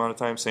change. Same amount of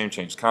time, same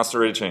change.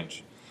 Constant rate of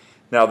change.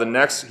 Now the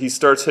next, he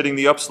starts hitting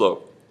the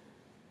upslope.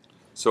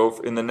 So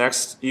in the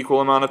next equal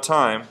amount of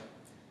time,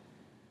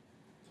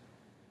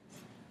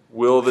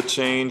 will the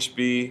change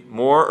be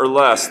more or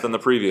less than the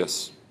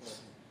previous?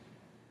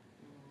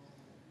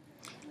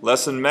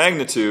 Less in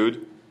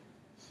magnitude,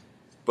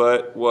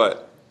 but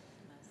what?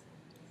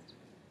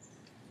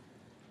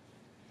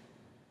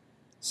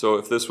 So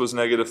if this was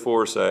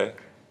 -4, say,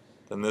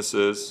 then this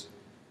is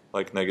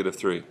like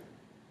 -3.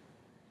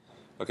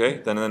 Okay,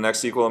 then in the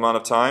next equal amount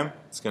of time,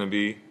 it's going to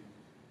be,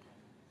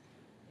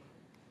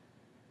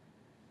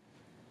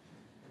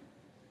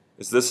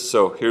 is this,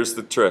 so here's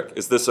the trick.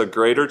 Is this a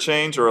greater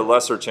change or a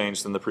lesser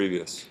change than the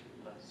previous?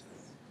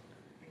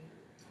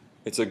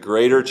 It's a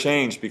greater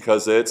change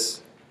because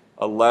it's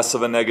a less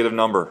of a negative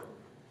number.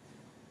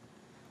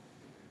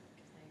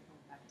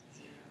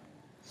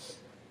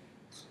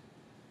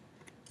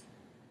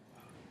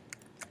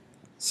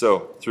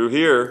 So through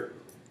here,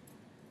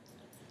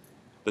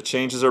 the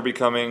changes are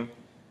becoming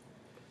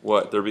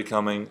what? They're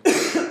becoming,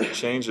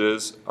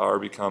 changes are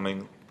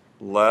becoming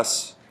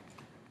less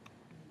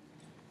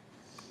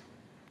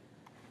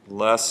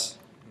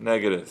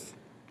negative.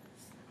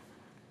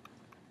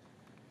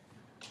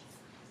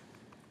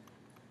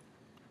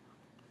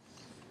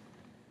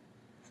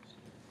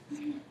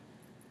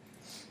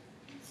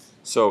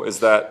 So is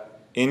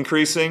that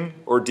increasing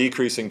or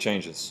decreasing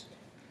changes?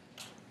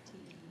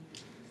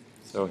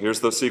 So here's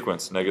the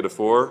sequence,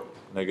 -4,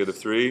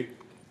 -3,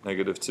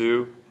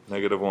 -2,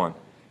 -1.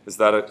 Is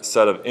that a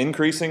set of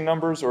increasing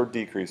numbers or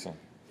decreasing?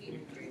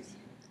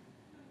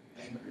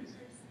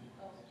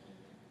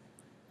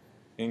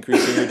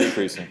 Increasing or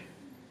decreasing?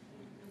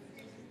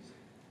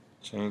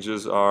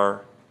 Changes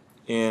are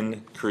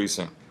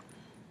increasing.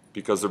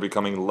 because they're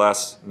becoming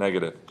less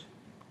negative.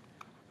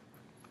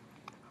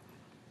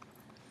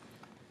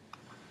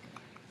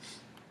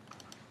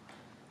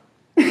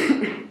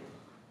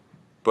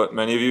 But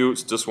many of you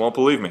just won't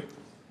believe me.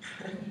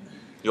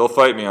 You'll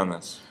fight me on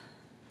this.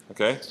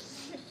 Okay?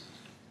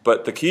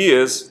 But the key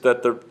is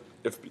that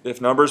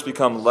if numbers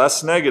become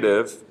less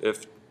negative,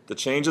 if the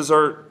changes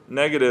are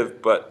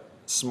negative but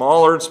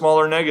smaller and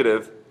smaller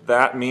negative,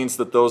 that means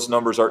that those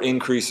numbers are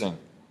increasing.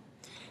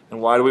 And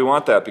why do we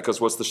want that?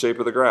 Because what's the shape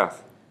of the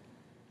graph?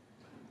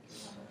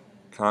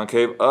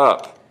 Concave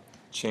up.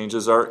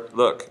 Changes are,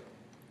 look,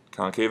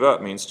 concave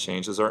up means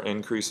changes are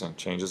increasing.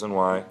 Changes in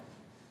y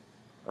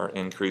are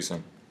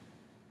increasing.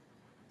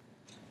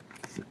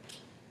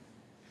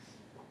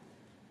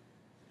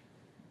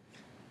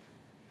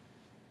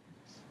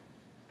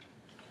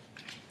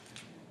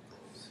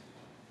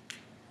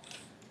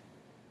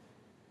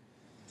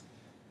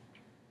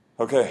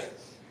 Okay.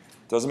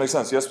 Doesn't make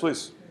sense. Yes,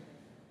 please.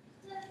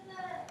 Does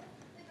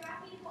the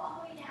graph need to go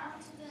all the way down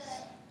to the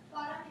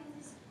bottom because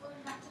he's going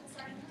back to the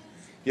starting point?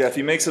 Yeah, if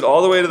he makes it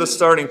all the way to the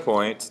starting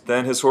point,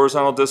 then his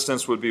horizontal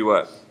distance would be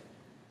what?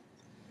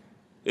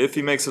 If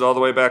he makes it all the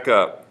way back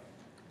up,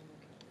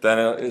 then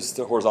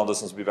the horizontal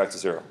distance would be back to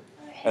 0.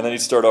 And then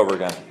he'd start over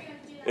again.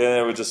 And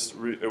it would just,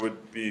 it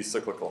would be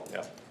cyclical,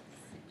 yeah.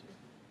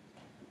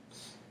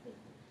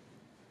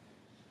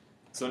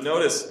 So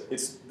notice,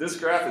 this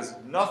graph is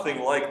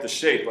nothing like the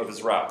shape of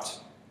his route.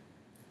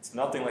 It's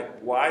nothing like,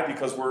 why?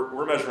 Because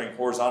we're measuring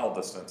horizontal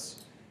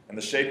distance. And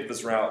the shape of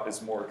this route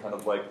is more kind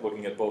of like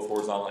looking at both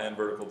horizontal and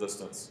vertical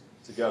distance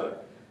together.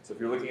 So if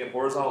you're looking at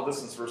horizontal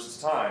distance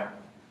versus time,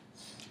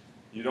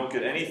 you don't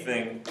get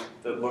anything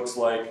that looks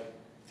like,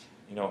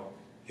 you know,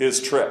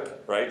 his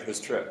trip, right? His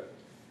trip.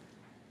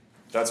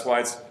 That's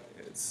why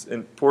it's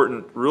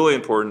important, really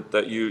important,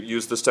 that you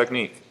use this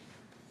technique.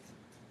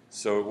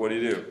 So what do?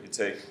 You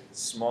take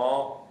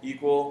small,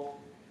 equal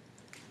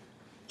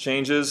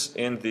changes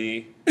in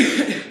the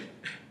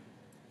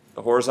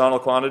horizontal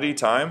quantity,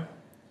 time,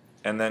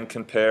 and then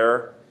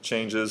compare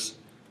changes,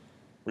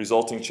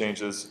 resulting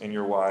changes in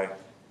your y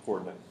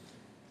coordinate.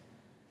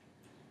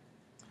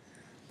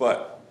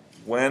 But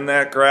when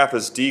that graph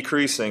is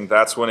decreasing,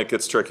 that's when it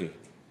gets tricky.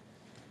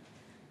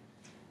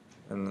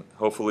 And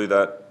hopefully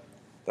that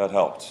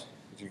helped.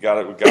 We've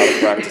got to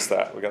practice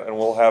that. And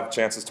we'll have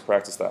chances to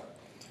practice that.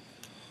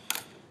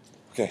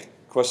 Okay,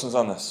 questions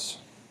on this?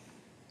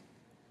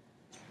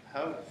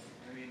 When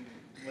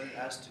it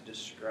asked to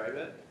describe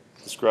it,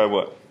 Describe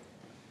what?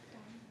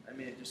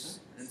 it just,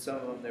 in some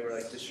of them they were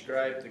like,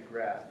 describe the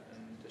graph,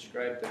 and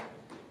describe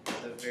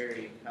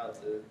how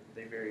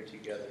they vary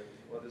together.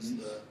 What is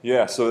the...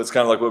 Yeah, so it's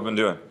kind of like what we've been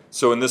doing.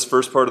 So in this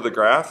first part of the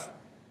graph,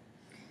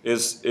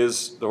 is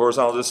the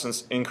horizontal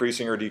distance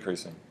increasing or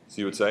decreasing? So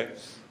you would say,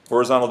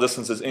 horizontal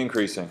distance is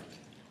increasing.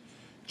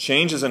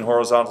 Changes in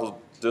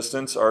horizontal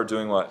distance are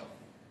doing what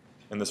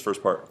in this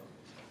first part?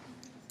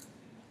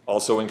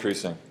 Also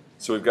increasing.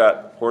 So we've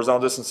got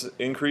horizontal distance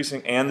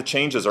increasing and the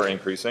changes are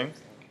increasing.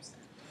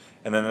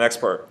 And then the next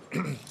part,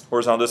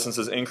 horizontal distance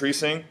is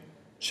increasing,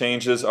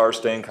 changes are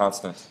staying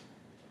constant.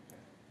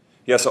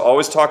 Yeah, so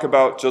always talk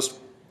about just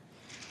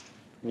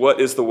what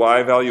is the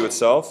y value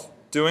itself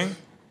doing,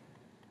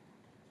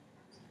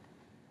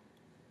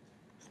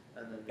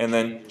 and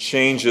then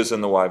changes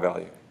in the y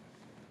value.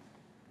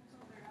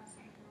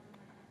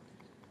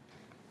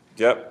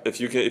 Yep, if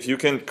you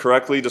can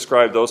correctly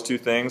describe those two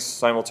things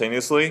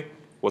simultaneously,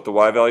 what the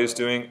y value is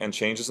doing and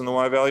changes in the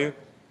y value,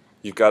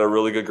 you've got a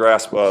really good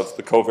grasp of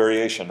the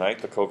covariation, right?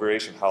 The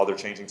covariation, how they're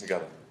changing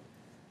together.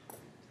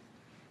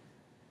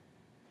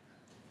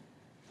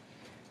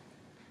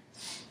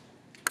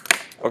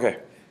 Okay.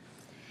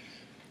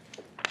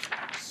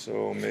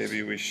 So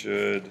maybe we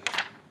should...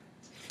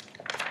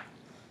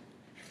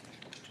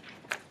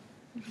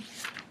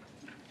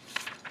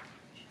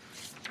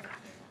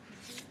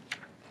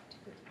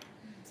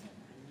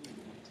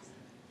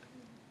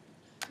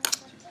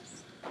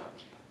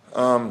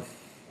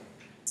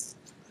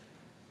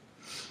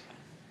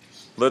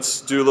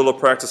 let's do a little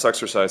practice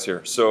exercise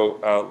here.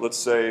 So let's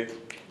say,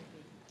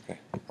 okay,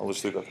 I'll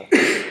just leave that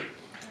there.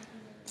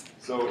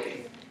 So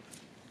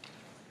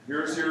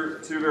here's your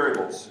two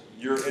variables.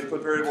 Your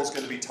input variable is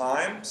going to be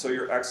time, so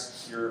the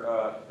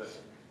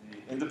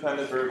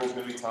independent variable is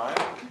going to be time,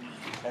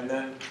 and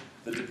then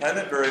the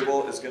dependent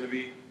variable is going to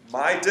be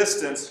my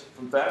distance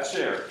from that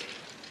chair.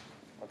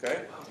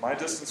 Okay, my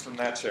distance from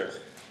that chair.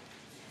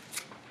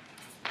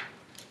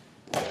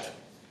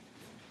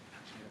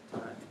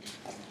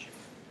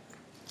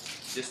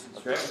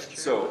 Okay,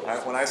 so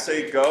when I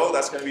say go,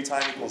 that's going to be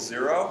time equals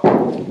 0,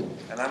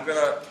 and I'm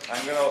gonna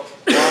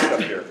walk up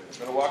here. I'm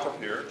gonna walk up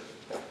here,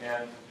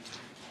 and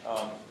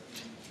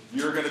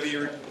you're going to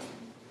be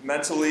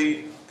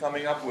mentally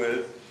coming up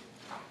with,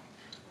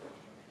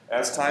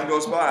 as time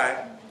goes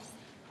by,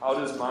 how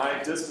does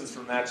my distance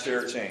from that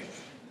chair change?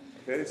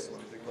 Okay, so let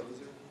me think about this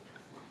here.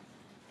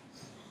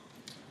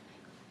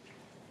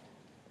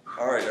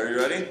 All right, are you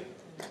ready?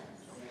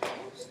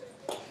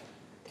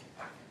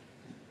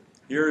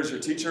 Here is your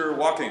teacher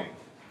walking.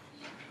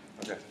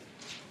 Okay.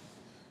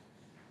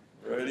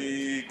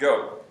 Ready,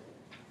 go.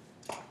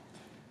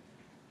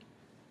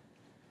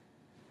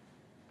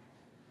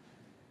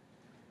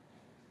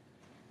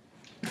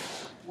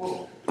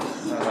 Whoa.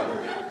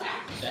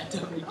 That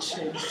totally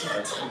changed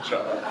it.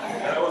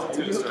 That wasn't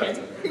too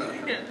distracting.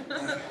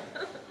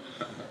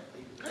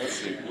 Let's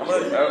see.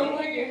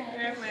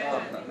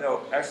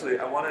 No, actually,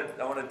 I want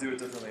to do it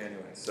differently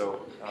anyway.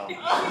 So I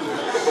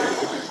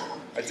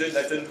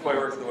didn't quite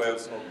work the way I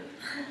was hoping.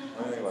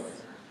 Let me think about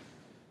this.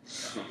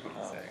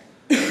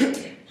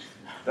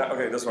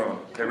 Okay, this one.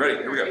 Okay, ready?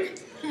 Here we go.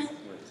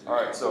 All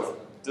right. So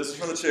distance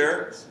from the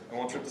chair. I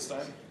won't trip this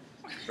time.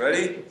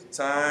 Ready?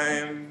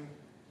 Time.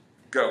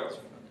 Go.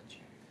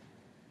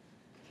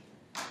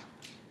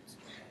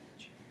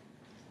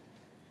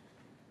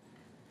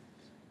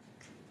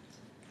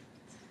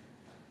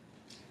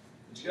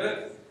 Did you get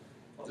it?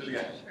 I'll do it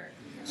again.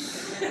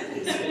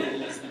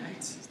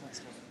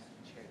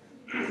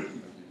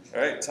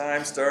 All right,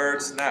 time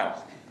starts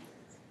now.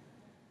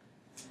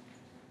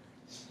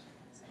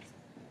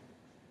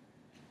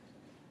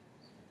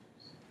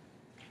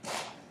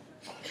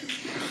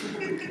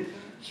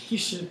 You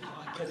should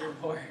podcast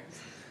it more.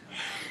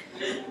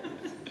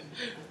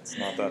 It's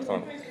not that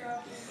fun.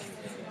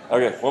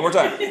 Okay, one more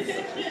time.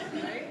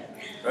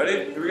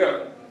 Ready? Here we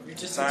go.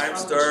 Time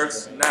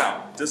starts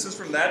now. Distance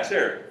from that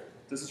chair.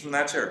 Distance from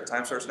that chair.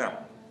 Time starts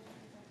now.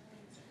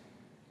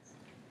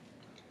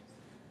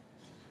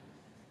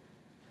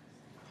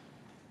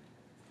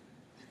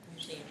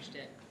 You changed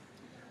it.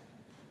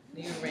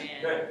 You ran.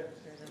 Okay.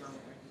 There's a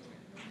moment where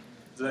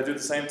Did I do the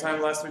same time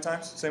the last 3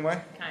 times? Same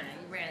way? kind of.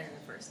 You ran in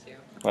the first two.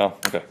 Well,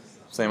 okay.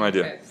 Same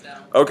idea.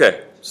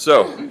 Okay,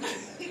 so. Okay, so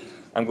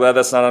I'm glad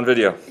that's not on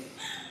video.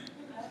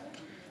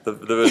 The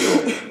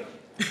visual.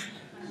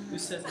 Who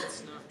says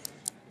it's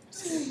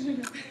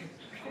not?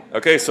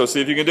 Okay, so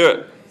see if you can do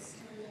it.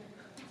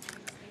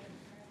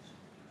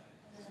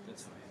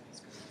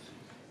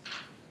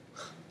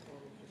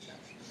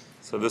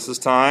 So this is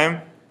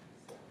time,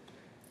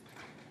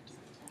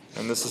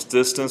 and this is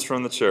distance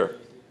from the chair.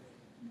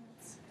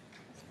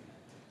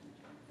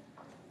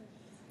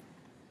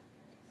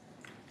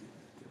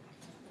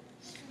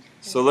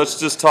 So let's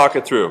just talk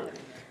it through.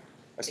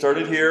 I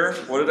started here.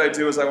 What did I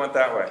do as I went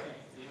that way?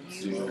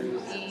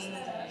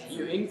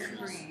 You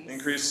increase.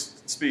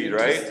 Increased speed,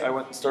 right?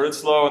 I started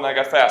slow and I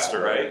got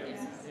faster, right?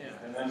 Yeah.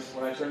 And then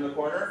when I turned the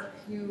corner,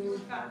 You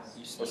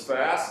was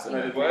fast, and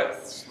I did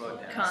what? Slow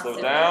down. constant.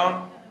 Slowed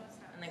down,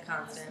 And then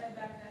constant.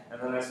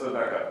 and then I slowed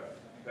back up.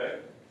 Okay?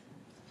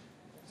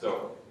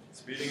 So,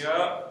 speeding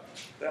up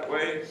that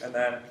way, and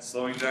then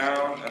slowing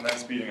down, and then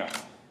speeding up.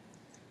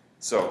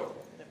 So,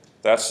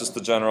 that's just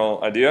the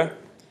general idea.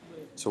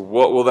 So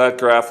what will that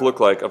graph look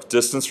like of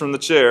distance from the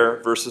chair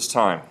versus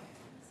time?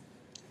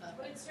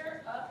 Would it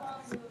start up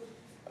on the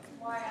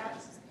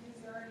y-axis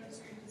because you're already a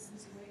certain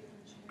distance away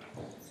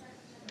from the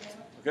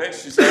chair? Okay,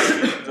 she's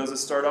asking, does it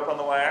start up on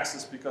the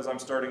y-axis because I'm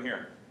starting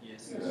here?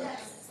 Yes.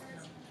 Yes.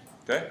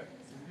 Okay?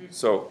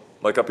 So,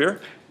 like up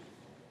here?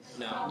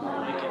 No.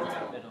 Make it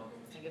right in the middle.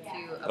 Like if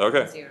you up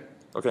Okay. to 0.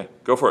 Okay,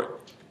 go for it.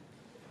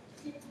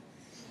 Is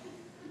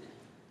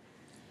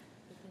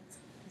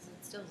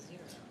it still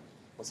 0?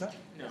 What's that?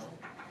 No.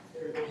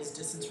 His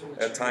distance from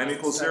the At time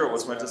equals 0,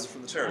 what's my distance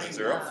from the chair? Is it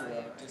 0?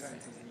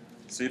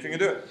 See if you can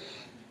do it.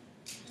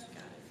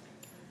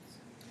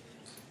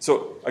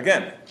 So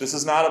again, this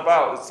is not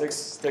about, it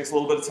takes a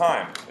little bit of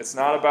time. It's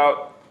not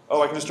about,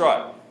 oh, I can just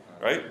draw it,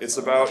 right? It's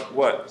about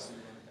what?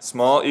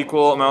 Small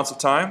equal amounts of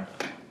time.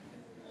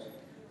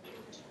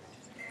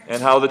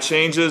 And how the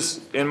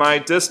changes in my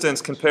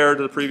distance compare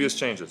to the previous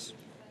changes.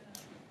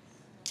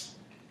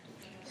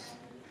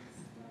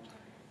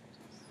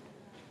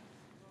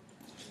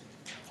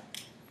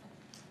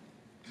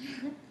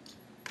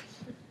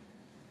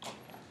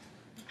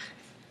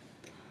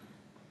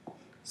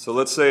 So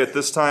let's say at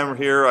this time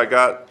here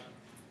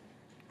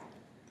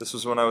this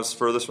was when I was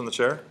furthest from the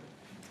chair.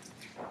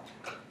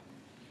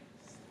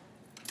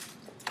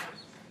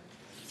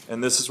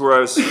 And this is where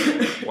I was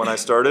when I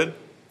started.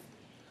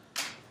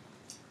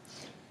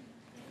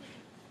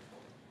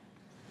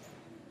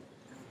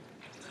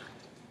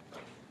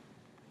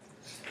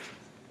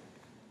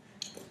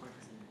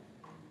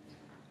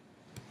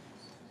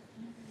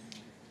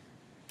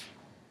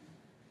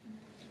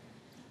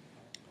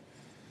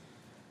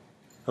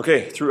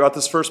 Okay, throughout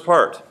this first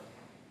part.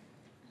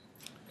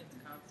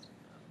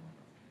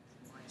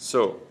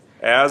 So,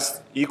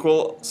 as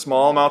equal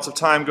small amounts of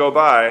time go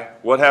by,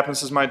 what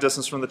happens to my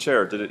distance from the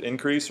chair? Did it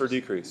increase or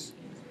decrease?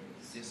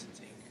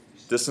 Distance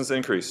increased. Distance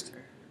increased.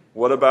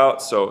 What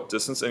about, so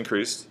distance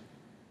increased.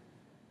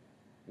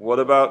 What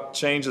about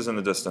changes in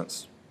the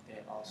distance?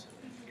 They also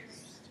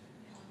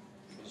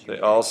increased. They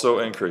also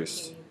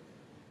increase.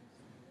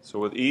 So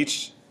with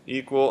each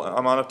equal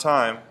amount of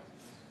time,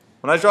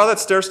 when I draw that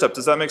stair step,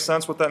 does that make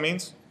sense what that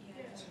means?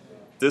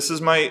 This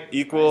is my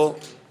equal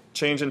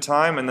change in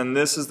time, and then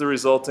this is the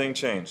resulting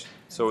change.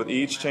 So with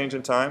each change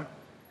in time,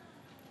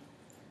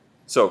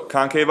 so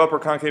concave up or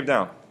concave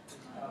down?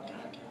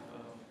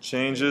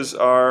 Changes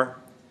are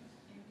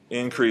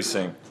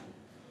increasing.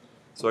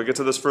 So I get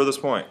to this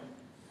furthest point.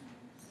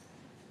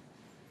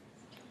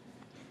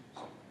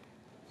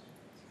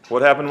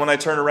 What happened when I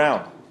turn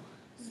around?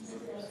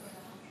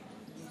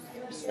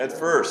 At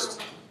first.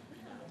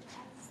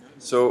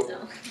 So,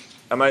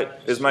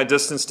 is my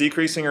distance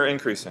decreasing or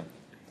increasing?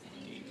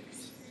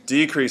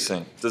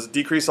 Decreasing. Does it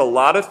decrease a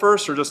lot at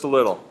first or just a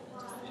little?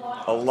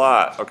 A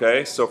lot.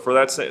 Okay. So for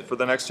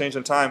the next change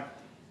in time,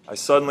 I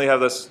suddenly have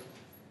this,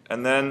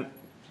 and then,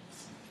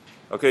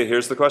 okay,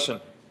 here's the question.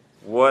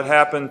 What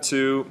happened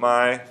to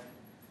my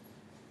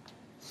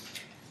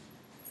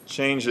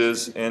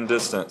changes in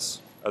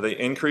distance? Are they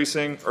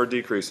increasing or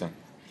decreasing?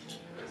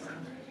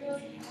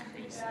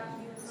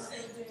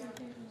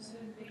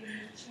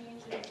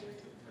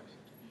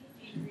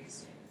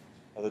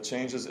 Are the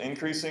changes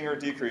increasing or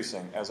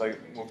decreasing as I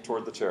move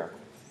toward the chair?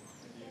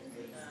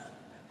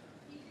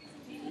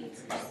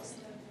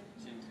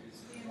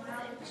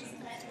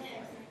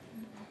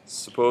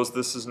 Suppose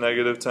this is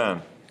negative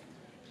 10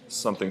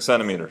 something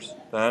centimeters.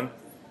 Then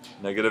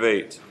negative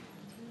 8.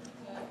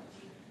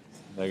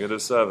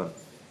 Negative 7.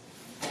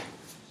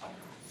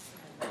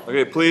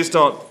 Okay, please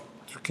don't.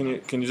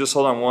 Can you just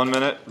hold on 1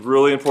 minute?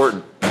 Really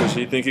important, because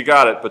you think you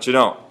got it, but you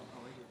don't.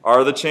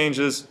 Are the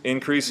changes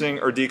increasing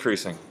or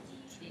decreasing?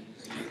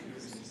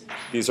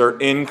 These are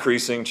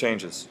increasing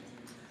changes.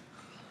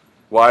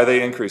 Why are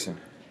they increasing?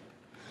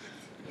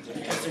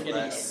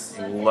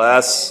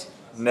 Less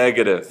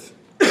negative.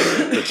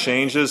 The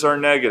changes are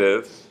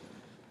negative,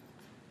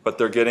 but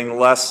they're getting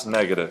less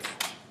negative.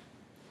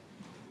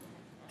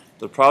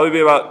 There'll probably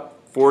be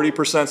about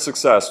 40%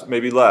 success,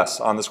 maybe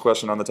less, on this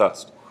question on the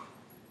test.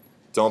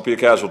 Don't be a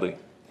casualty.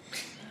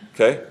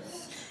 Okay?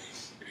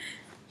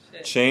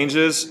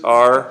 Changes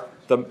are,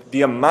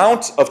 the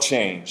amount of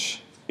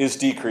change is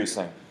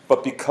decreasing.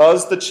 But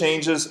because the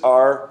changes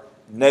are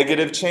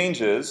negative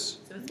changes,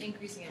 So it's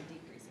increasing and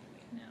decreasing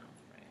right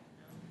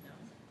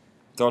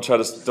now,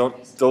 right?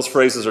 don't, those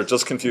phrases are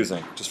just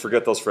confusing. Just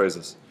forget those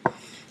phrases.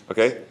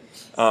 Okay?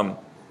 The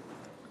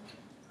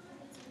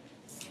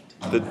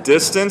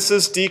distance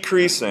is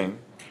decreasing,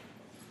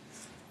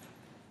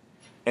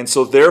 and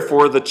so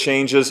therefore the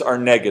changes are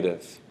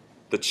negative.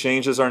 The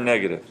changes are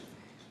negative.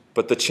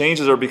 But the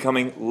changes are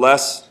becoming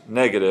less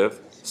negative,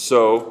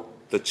 so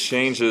the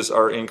changes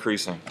are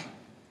increasing.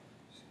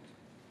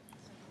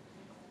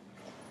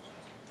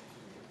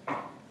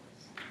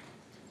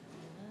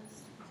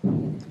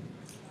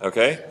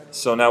 Okay,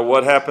 so now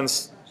what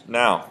happens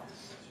now?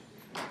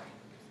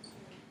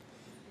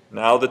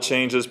 Now the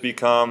changes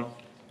become,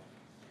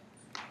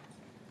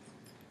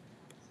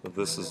 so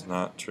this is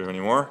not true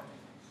anymore.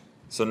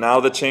 So now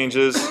the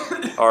changes,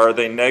 are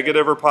they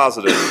negative or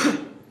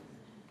positive?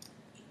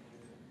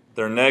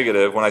 They're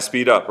negative when I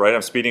speed up, right?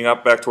 I'm speeding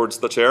up back towards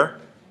the chair.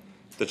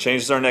 The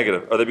changes are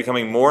negative. Are they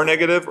becoming more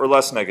negative or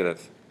less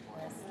negative?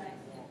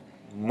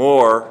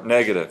 More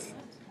negative.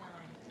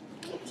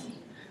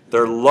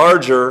 They're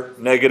larger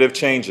negative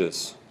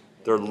changes.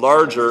 They're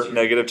larger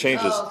negative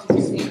changes.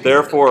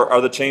 Therefore,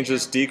 are the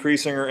changes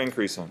decreasing or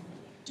increasing?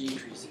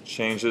 Decreasing.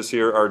 Changes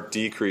here are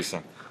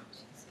decreasing.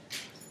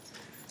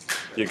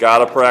 You got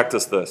to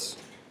practice this.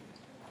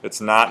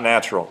 It's not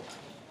natural.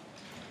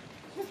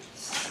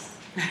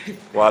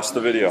 Watch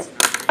the video.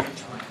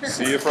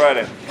 See you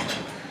Friday.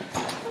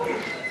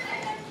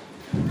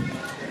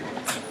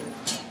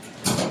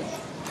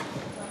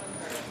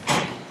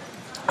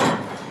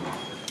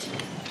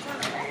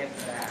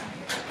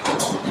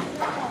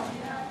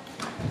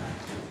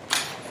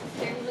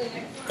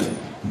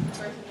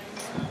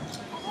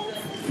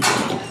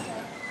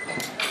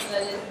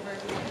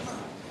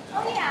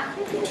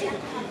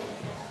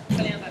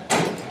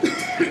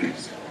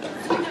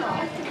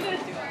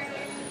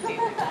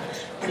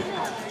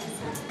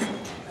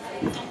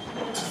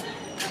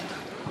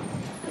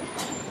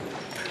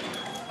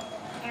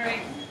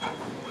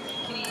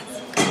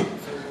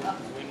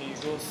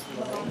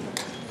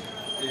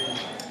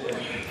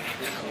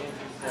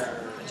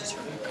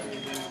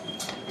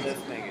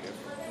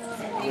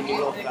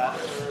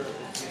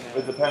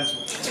 It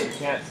depends. You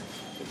can't.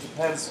 It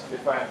depends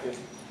if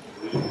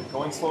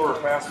going slower or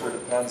faster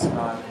depends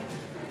on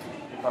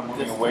if I'm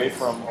moving away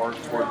from or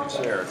toward the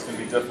chair. It's going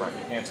to be different.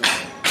 You can't just.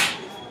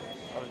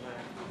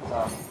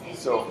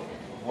 So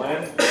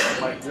when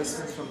my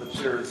distance from the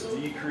chair is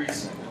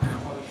decreasing,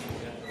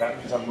 that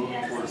means I'm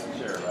moving towards the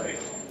chair, right?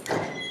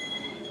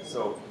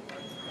 So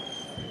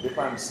if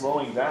I'm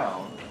slowing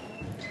down,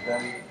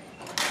 then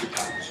the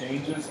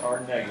changes are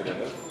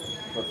negative,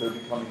 but they're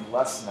becoming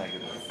less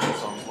negative.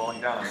 So I'm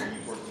slowing down, I'm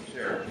moving towards the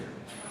chair.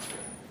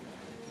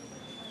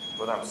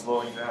 But I'm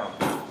slowing down.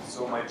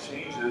 So my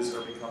changes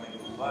are becoming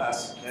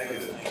less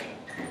negative.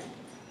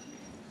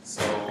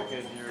 So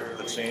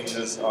the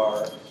changes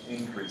are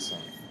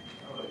increasing.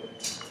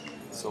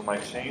 So my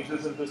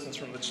changes in distance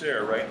from the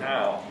chair right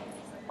now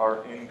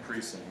are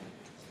increasing.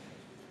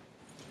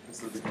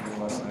 Because they're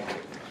becoming less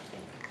negative.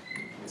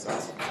 Makes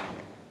sense?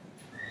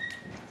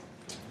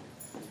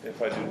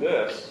 If I do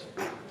this,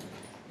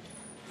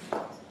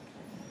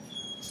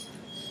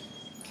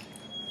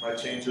 my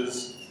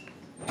changes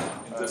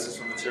in distance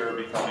from the chair are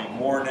becoming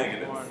more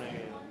negative.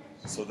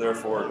 So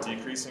therefore,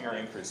 decreasing or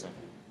increasing?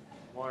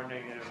 More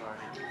negative or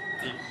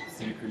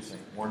decreasing. Decreasing.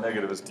 More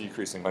negative is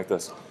decreasing, like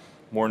this.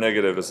 More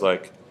negative is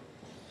like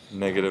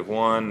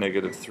 -1,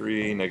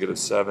 -3,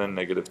 -7,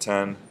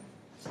 -10.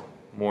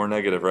 More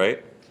negative,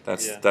 right?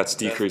 That's Yeah, that's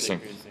decreasing.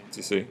 decreasing. Do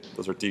you see?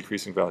 Those are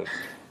decreasing values.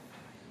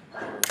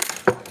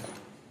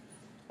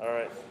 All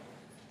right.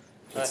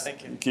 It's-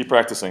 Thank you. Keep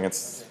practicing.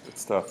 It's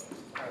tough.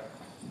 All right.